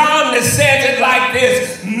 the psalmist says it like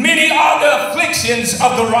this: many are the afflictions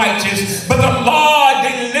of the righteous, but the Lord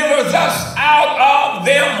delivers us out of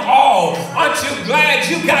them all. Aren't Aren't you glad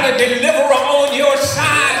you got a deliverer on your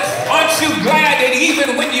side? Aren't you glad that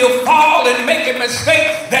even when you fall and make a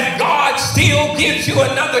mistake, that God still gives you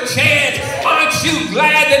another chance? Aren't you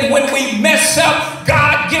glad that when we mess up,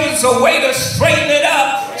 God gives a way to straighten it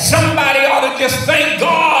up? Somebody ought to just thank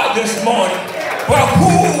God this morning for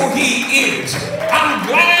who he is. I'm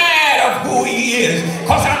glad of who he is,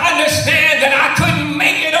 because I understand that I couldn't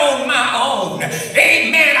make it on my own.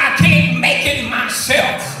 Amen. I can't make it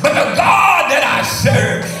myself. But the God that I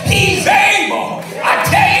serve, he's able. I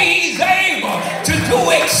tell you, he's able to do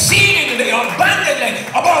exceedingly abundantly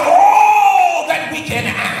above all that we can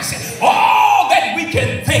ask, all that we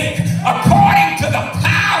can think, according to the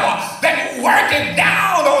power that worketh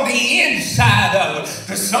down on the inside of us.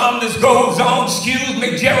 The psalmist goes on,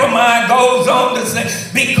 Jeremiah goes on to say,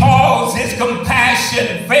 because his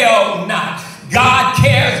compassion failed not. God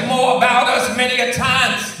cares more about us many a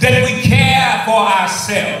time than we care for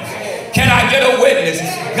ourselves. Can I get a witness?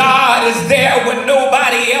 God is there when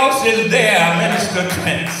nobody else is there, Minister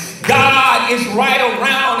Trent. God is right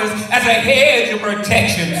around us as a hedge of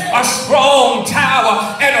protection, a strong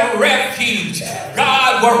tower, and a refuge.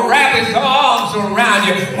 God will wrap his arms around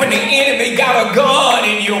you when the enemy got a gun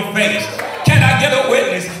in your face. Can I get a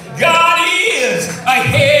witness? God is a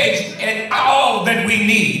hedge and all that we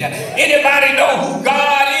need. Anybody know who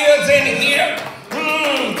God is in here?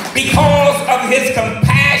 Because of his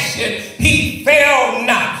compassion, he failed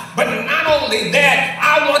not. But not only that,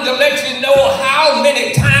 I want to let you know how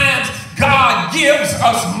many times God gives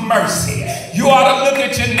us mercy. You ought to look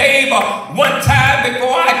at your neighbor one time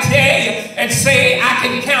before I tell you and say, I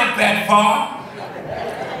can count that far.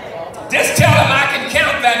 Just tell him I can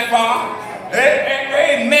count that far.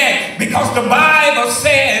 Amen. Because the Bible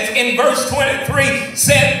says in verse 23,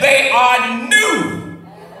 said they are new.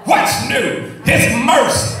 What's new? His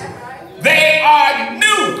mercy. They are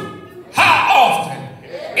new. How often?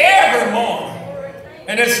 Every morning.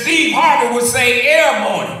 And as Steve Harvey would say, air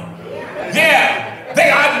morning. Yeah, they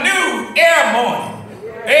are new air morning.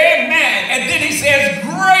 Amen. And then he says,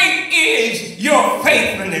 great is your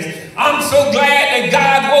faithfulness. I'm so glad that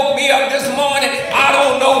God woke me up this morning. I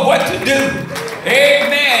don't know what to do.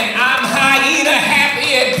 Amen. I'm hyena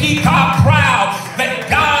happy and peacock proud that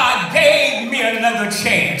God gave me another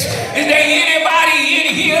chance. Is there anybody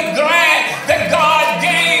in here glad that God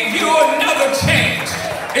gave you another chance?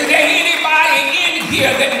 Is there anybody in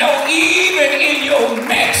here that know even in your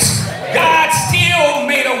mess, God still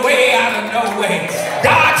made a way out of no way?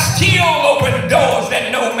 God still opened doors that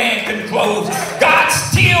no man can close. God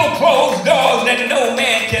still closed doors that no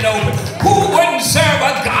man can open. Who wouldn't serve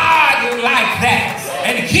a God like that?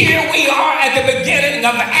 And here we are at the beginning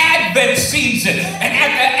of Advent season. And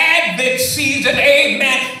at the Advent season,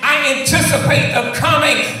 amen, I anticipate the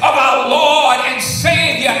coming of our Lord and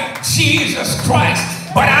Savior, Jesus Christ.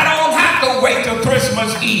 But I don't have to wait till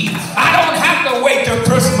Christmas Eve. I don't have to wait till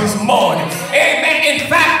Christmas morning. Amen. In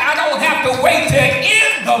fact, I don't have to wait till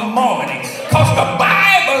in the morning. Because the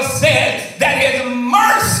Bible says that his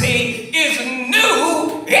mercy is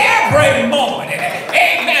new every morning.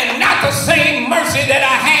 Amen. Not the same mercy that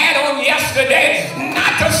I had on yesterday.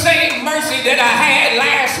 Not the same mercy that I had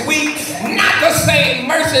last week. Not the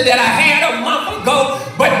same mercy that I had a month ago.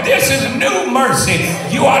 But this is new mercy.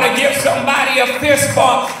 You ought to give somebody a fist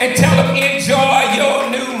bump and tell them, enjoy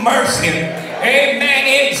your new mercy. Amen.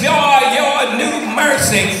 Enjoy your new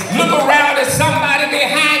mercy. Look around at somebody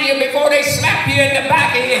behind you before they slap you in the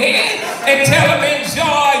back of your head and tell them,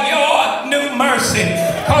 enjoy your new mercy.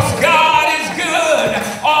 Because God is good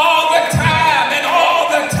all the time, and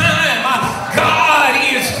all the time God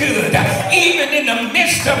is good. Even in the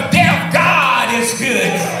midst of death, God is good.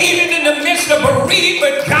 Even in the midst of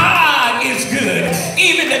bereavement, God is good.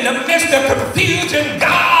 Even in the midst of confusion,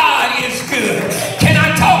 God is good. Can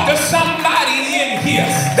I talk to somebody in here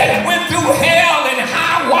that went through hell and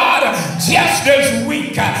high water just this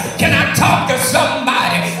week? Can I talk to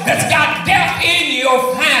somebody that's got death in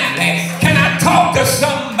your family? Can I talk to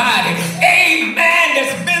somebody, amen,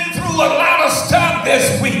 that's been through a lot of stuff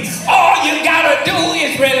this week? All you gotta do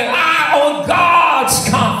is rely on God's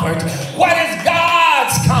comfort. What is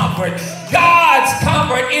God's comfort? God's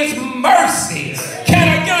comfort is mercy. Can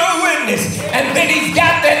I get a witness? And then he's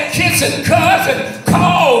got that kissing cousin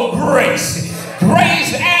called grace.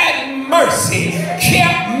 Grace and mercy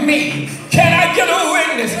kept me. Can I get a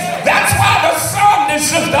witness? That's why the psalmist,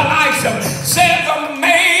 Sister Isa, says,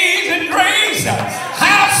 amazing grace,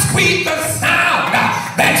 how sweet the sound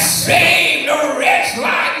that saved a wretch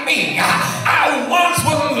like me. I once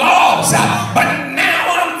was lost, but now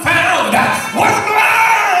I'm found. Was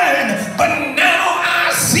blind, but now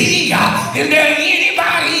I see. Is there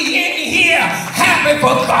anybody in here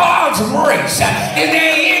comforts. Is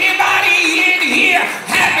there anybody in here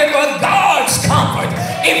happy for God's comfort?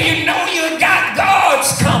 If you know you got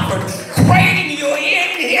God's comfort, cradling you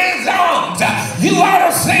in his arms, you ought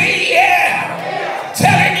to say yeah.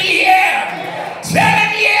 Tell him yeah. Tell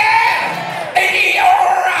him yeah. Ain't he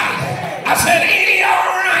all right? I said, ain't he all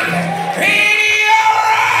right? Ain't he all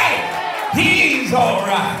right? He's all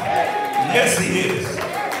right. Yes, he is.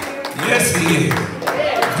 Yes, he is.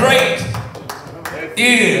 Great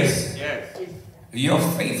is your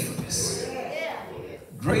faithfulness.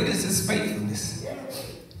 Great is his faithfulness.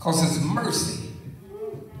 Because his mercy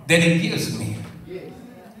that he gives me,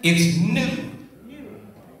 it's new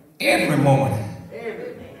every morning.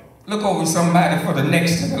 Look over somebody for the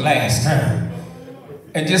next and the last time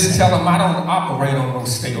and just tell them I don't operate on no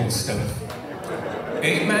stale stuff.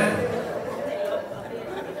 Amen.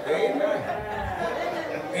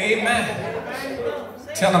 Amen.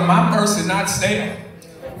 Tell them my mercy not stale.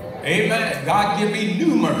 Amen. God give me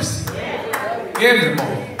new mercy every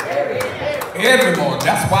morning. Every morning.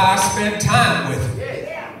 That's why I spend time with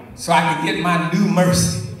him, so I can get my new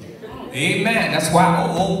mercy. Amen. That's why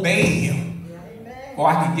I obey him, or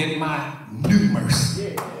I can get my new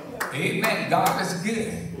mercy. Amen. God is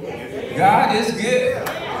good. God is good.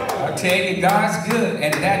 I tell you, God's good,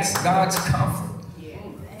 and that's God's comfort.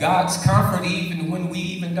 God's comfort even when we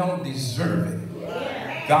even don't deserve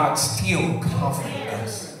it. God still comforts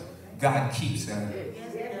us. God keeps us.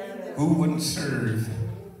 Who wouldn't serve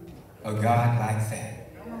a God like that?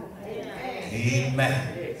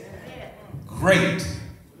 Amen. Great,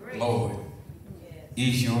 Lord,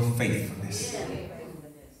 is your faithfulness.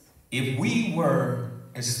 If we were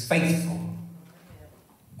as faithful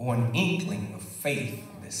or an inkling of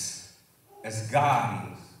faithfulness as God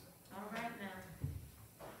is,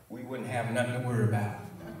 we wouldn't have nothing to worry about.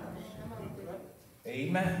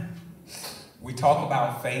 Amen. We talk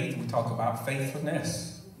about faith, we talk about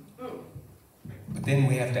faithfulness. But then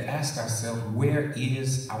we have to ask ourselves, where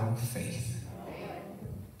is our faith?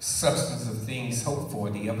 Substance of things hoped for,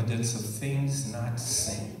 the evidence of things not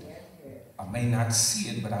seen. I may not see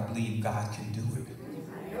it, but I believe God can do it.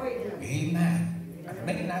 Amen. I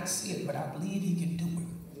may not see it, but I believe he can do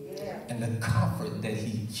it. And the comfort that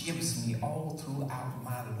he gives me all throughout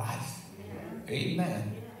my life.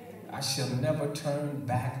 Amen. I shall never turn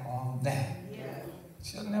back on that.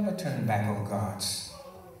 Shall never turn back on God's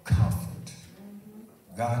comfort.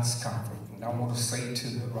 God's comfort. And I want to say to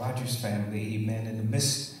the Rogers family, amen, in the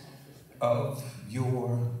midst of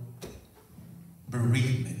your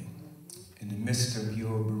bereavement, in the midst of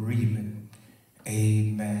your bereavement,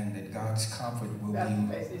 amen, that God's comfort will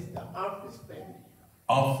be. It's the Humphreys family.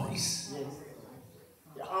 Humphreys. Yes.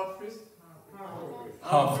 The Humphreys.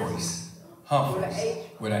 Humphreys. Humphreys.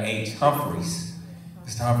 With an H. Humphreys.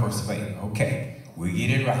 It's the Humphreys family. Okay. We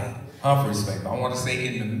get it right. Humphreys family. I want to say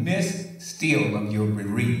in the midst still of your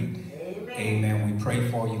bereavement. Amen. We pray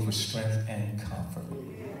for you for strength and comfort.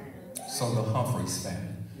 So the Humphreys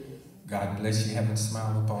family. God bless you. Heaven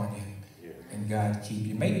smile upon you. And God keep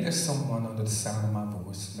you. Maybe there's someone under the sound of my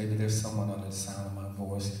voice. Maybe there's someone under the sound of my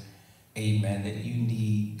voice. Amen. That you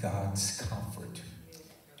need God's comfort.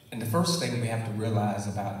 And the first thing we have to realize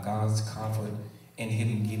about God's comfort and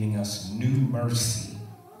him giving us new mercy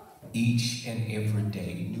each and every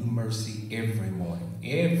day. New mercy every morning.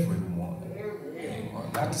 Every morning. Every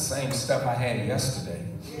morning. Not the same stuff I had yesterday,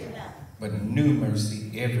 but new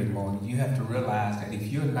mercy every morning. You have to realize that if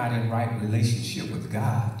you're not in right relationship with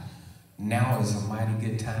God, now is a mighty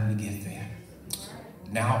good time to get there.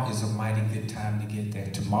 Now is a mighty good time to get there.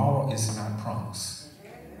 Tomorrow is not promised.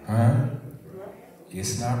 Huh?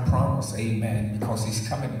 It's not promised. Amen. Because he's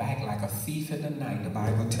coming back like a thief in the night. The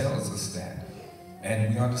Bible tells us that.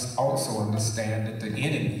 And we also understand that the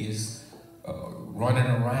enemy is running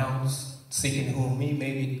around seeking whom he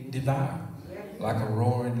may devour, like a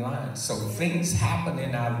roaring lion. So things happen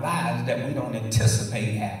in our lives that we don't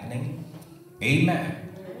anticipate happening. Amen.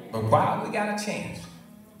 But while we got a chance,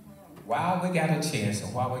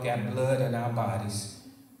 and while we got blood in our bodies,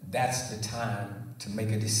 that's the time to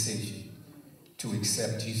make a decision to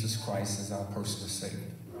accept Jesus Christ as our personal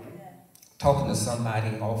Savior. Talking to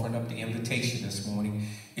somebody, offering up the invitation this morning.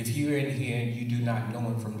 If you're in here and you do not know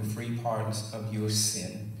him from the free pardons of your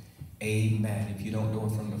sin, amen. If you don't know him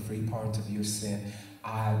from the free pardons of your sin,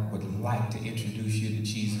 I would like to introduce you to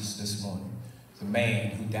Jesus this morning. The man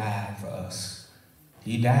who died for us.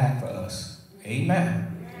 He died for us. Amen.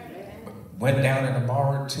 Went down in a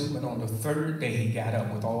borrowed tomb, and on the third day he got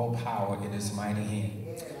up with all power in his mighty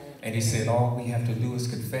hand. And he said, all we have to do is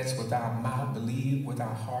confess with our mouth, believe with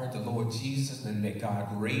our heart the Lord Jesus, and that God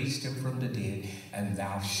raised him from the dead, and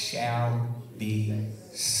thou shalt be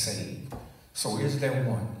saved. So is there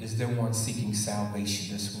one? Is there one seeking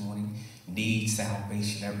salvation this morning? Need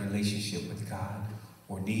salvation, that relationship with God,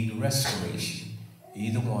 or need restoration?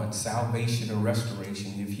 Either one, salvation or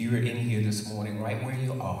restoration. If you're in here this morning, right where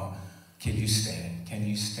you are, can you stand? Can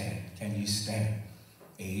you stand? Can you stand?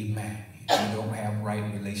 Amen. If you don't have right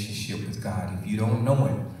relationship with God, if you don't know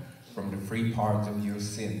Him from the free pardon of your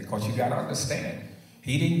sin, because you got to understand,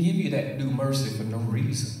 He didn't give you that new mercy for no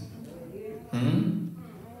reason.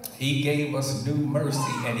 He gave us new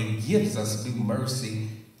mercy, and He gives us new mercy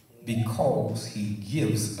because He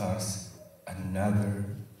gives us another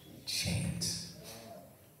chance.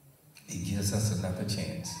 He gives us another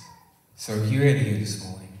chance. So if you're in here this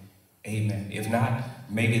morning, amen. If not,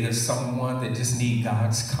 maybe there's someone that just needs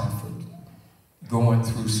God's comfort, going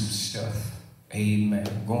through some stuff,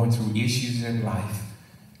 amen. Going through issues in life,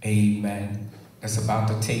 amen, that's about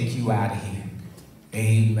to take you out of here,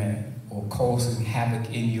 amen, or causing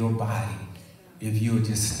havoc in your body. If you'll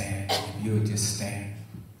just stand,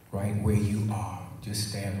 right where you are. Just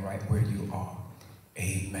stand right where you are.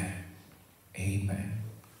 Amen. Amen.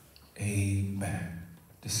 Amen.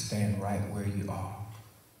 Just stand right where you are.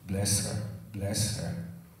 Bless her. Bless her.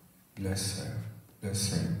 Bless her.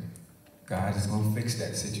 Bless her. God is going to fix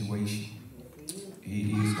that situation.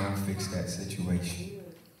 He is going to fix that situation.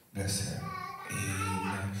 Bless her.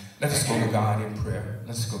 Amen. Let us go to God in prayer.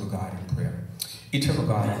 Let's go to God in prayer. Eternal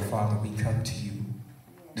God, our Father, we come to you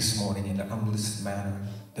this morning in the humblest manner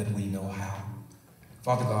that we know how.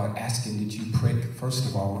 Father God, asking that you prick, first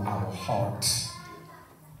of all, our hearts,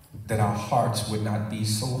 that our hearts would not be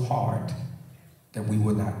so hard that we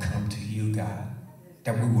would not come to you, God,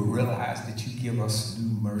 that we would realize that you give us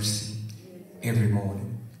new mercy every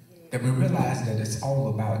morning, that we realize that it's all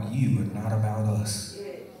about you and not about us.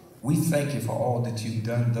 We thank you for all that you've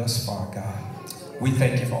done thus far, God. We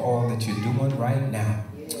thank you for all that you're doing right now,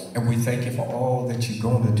 and we thank you for all that you're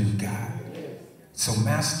going to do, God. So,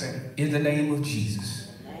 Master, in the name of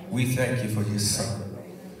Jesus, we thank you for your son.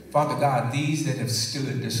 Father God, these that have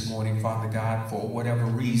stood this morning, Father God, for whatever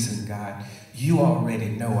reason, God, you already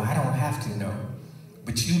know. I don't have to know.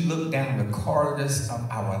 But you look down the corridors of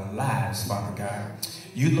our lives, Father God.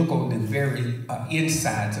 You look on the very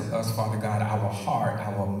insides of us, Father God, our heart,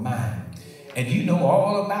 our mind. And you know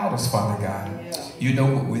all about us, Father God. You know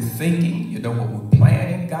what we're thinking. You know what we're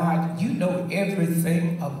planning, God. You know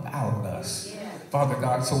everything about us, Father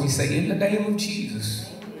God. So we say, in the name of Jesus,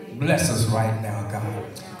 bless us right now, God.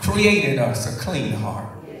 Create in us a clean heart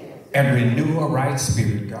and renew a right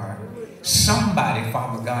spirit, God. Somebody,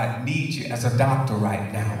 Father God, needs you as a doctor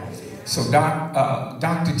right now. So,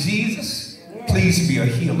 Dr. Jesus, please be a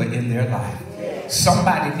healer in their life.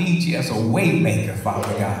 Somebody needs you as a way maker,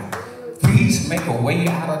 Father God. Please make a way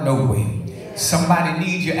out of no way. Somebody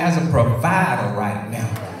needs you as a provider right now,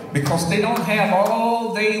 because they don't have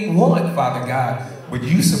all they want, Father God, but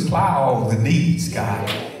you supply all the needs, God.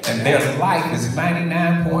 And their life is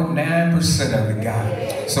 99.9% of it,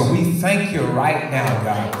 God. So we thank you right now,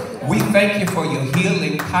 God. We thank you for your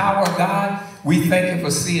healing power, God. We thank you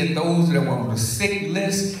for seeing those that were on the sick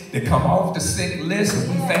list, that come off the sick list. And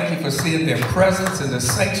we thank you for seeing their presence in the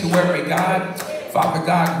sanctuary, God. Father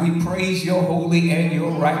God, we praise your holy and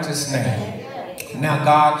your righteous name. Now,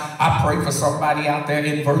 God, I pray for somebody out there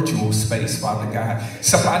in virtual space, Father God.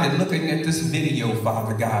 Somebody looking at this video,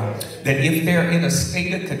 Father God, that if they're in a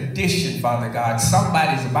state of condition, Father God,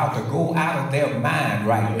 somebody's about to go out of their mind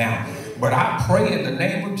right now. But I pray in the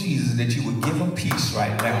name of Jesus that you would give them peace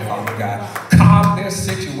right now, Father God. Calm their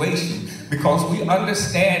situation, because we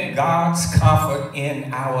understand God's comfort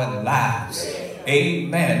in our lives.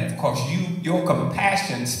 Amen. Because your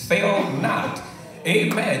compassions fail not.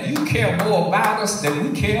 Amen. You care more about us than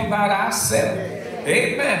we care about ourselves.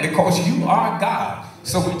 Amen. Because you are God.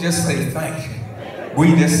 So we just say thank you.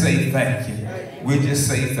 We just say thank you. We just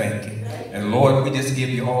say thank you. And Lord, we just give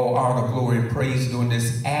you all honor, glory, and praise during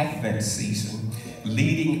this Advent season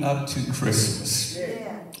leading up to Christmas.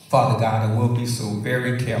 Father God, and we'll be so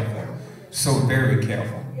very careful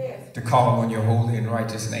to call on your holy and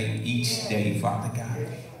righteous name each day, Father God.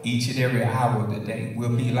 Each and every hour of the day.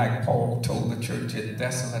 We'll be like Paul told the church at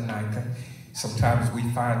Thessalonica. Sometimes we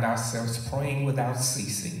find ourselves praying without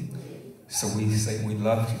ceasing. So we say, we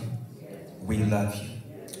love you. We love you.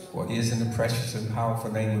 For it is in the precious and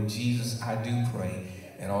powerful name of Jesus I do pray.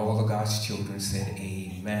 And all of God's children said,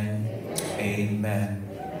 amen, amen,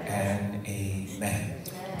 and amen.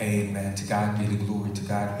 Amen. To God be the glory. To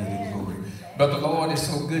God be the glory. But the Lord, it's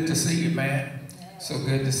so good to see you, man. So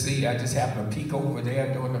good to see you. I just happened to peek over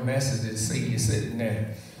there during the message and see you sitting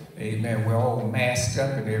there. Amen. We're all masked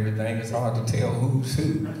up and everything. It's hard to tell who's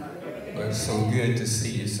who. But it's so good to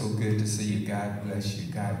see you. So good to see you. God bless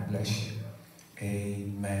you. God bless you.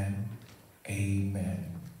 Amen.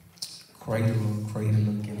 Amen. Cradle,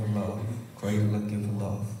 cradle, give a love. Cradle, give a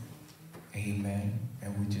love. Amen.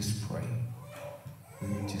 And we just pray. We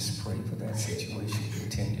would just pray for that situation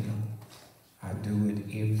continually. I do it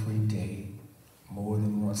every day, more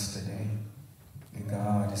than once today. And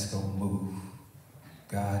God is going to move.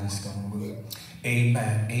 God is going to move.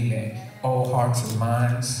 Amen. Amen. All hearts and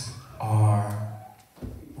minds are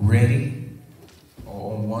ready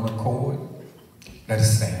or on one accord. Let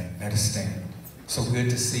us stand. Let us stand. So good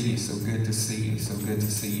to see you. So good to see you. So good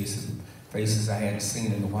to see you. Some faces I hadn't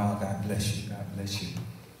seen in a while. God bless you. God bless you.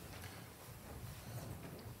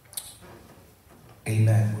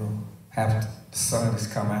 Amen. We'll have the sun has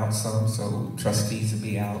come out some, so trustees will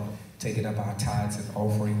be out taking up our tithes and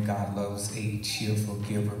offering. God loves a cheerful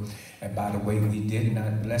giver. And by the way, we did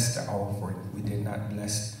not bless the offering. We did not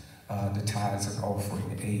bless the tithes and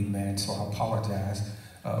offering. Amen. So I apologize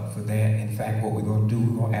for that. In fact, what we're going to do,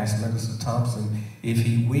 we're going to ask Minister Thompson if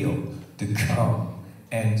he will to come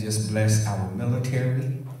and just bless our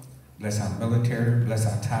military, bless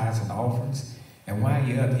our tithes and offerings. And while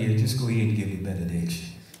you're up here, just go ahead and give your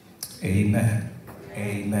benediction. Amen.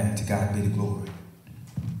 Amen. To God be the glory.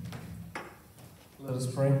 Let us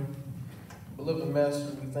pray. Beloved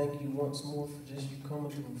Master, we thank you once more for just you coming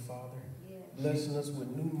through, Father. Blessing us with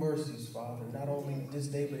new mercies, Father, not only this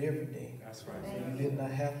day, but every day. That's right. You did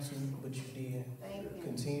not have to, but you did.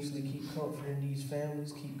 Continuously keep comforting these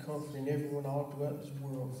families, keep comforting everyone all throughout this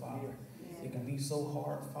world, Father. It can be so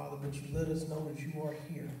hard, Father, but you let us know that you are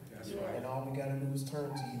here. That's right. And all we got to do is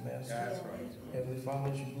turn to you, Master. That's right. Heavenly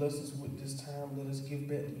Father, as you bless us with this time, let us give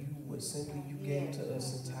back to you what simply you gave to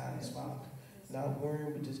us in tithes, Father. Not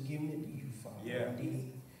worrying, but just giving it to you, Father. Yeah.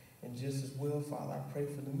 Indeed. And just as well, Father, I pray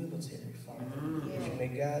for the military, Father. That you may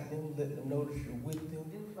guide them, let them know that you're with them,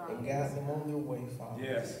 and guide them on their way, Father.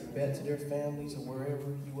 Yes. Back to their families or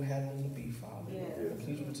wherever you will have them to be, Father. Yes. And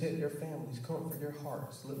please protect their families, comfort their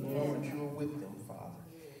hearts, let them know that you are with them, Father.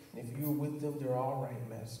 And if you're with them, they're all right,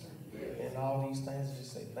 Master. And all these things,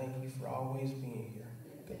 just say thank you for always being here.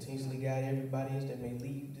 Continuously guide everybody as they may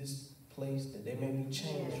leave this place, that they may be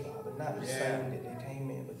changed, Father. Not the same that they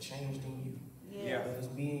came in, but changed in you. Yeah. Let us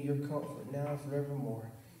be in your comfort now and forevermore.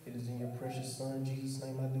 It is in your precious Son, Jesus'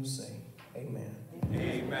 name I do say. Amen.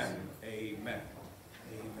 Amen. Amen.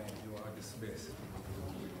 Amen. You are dismissed.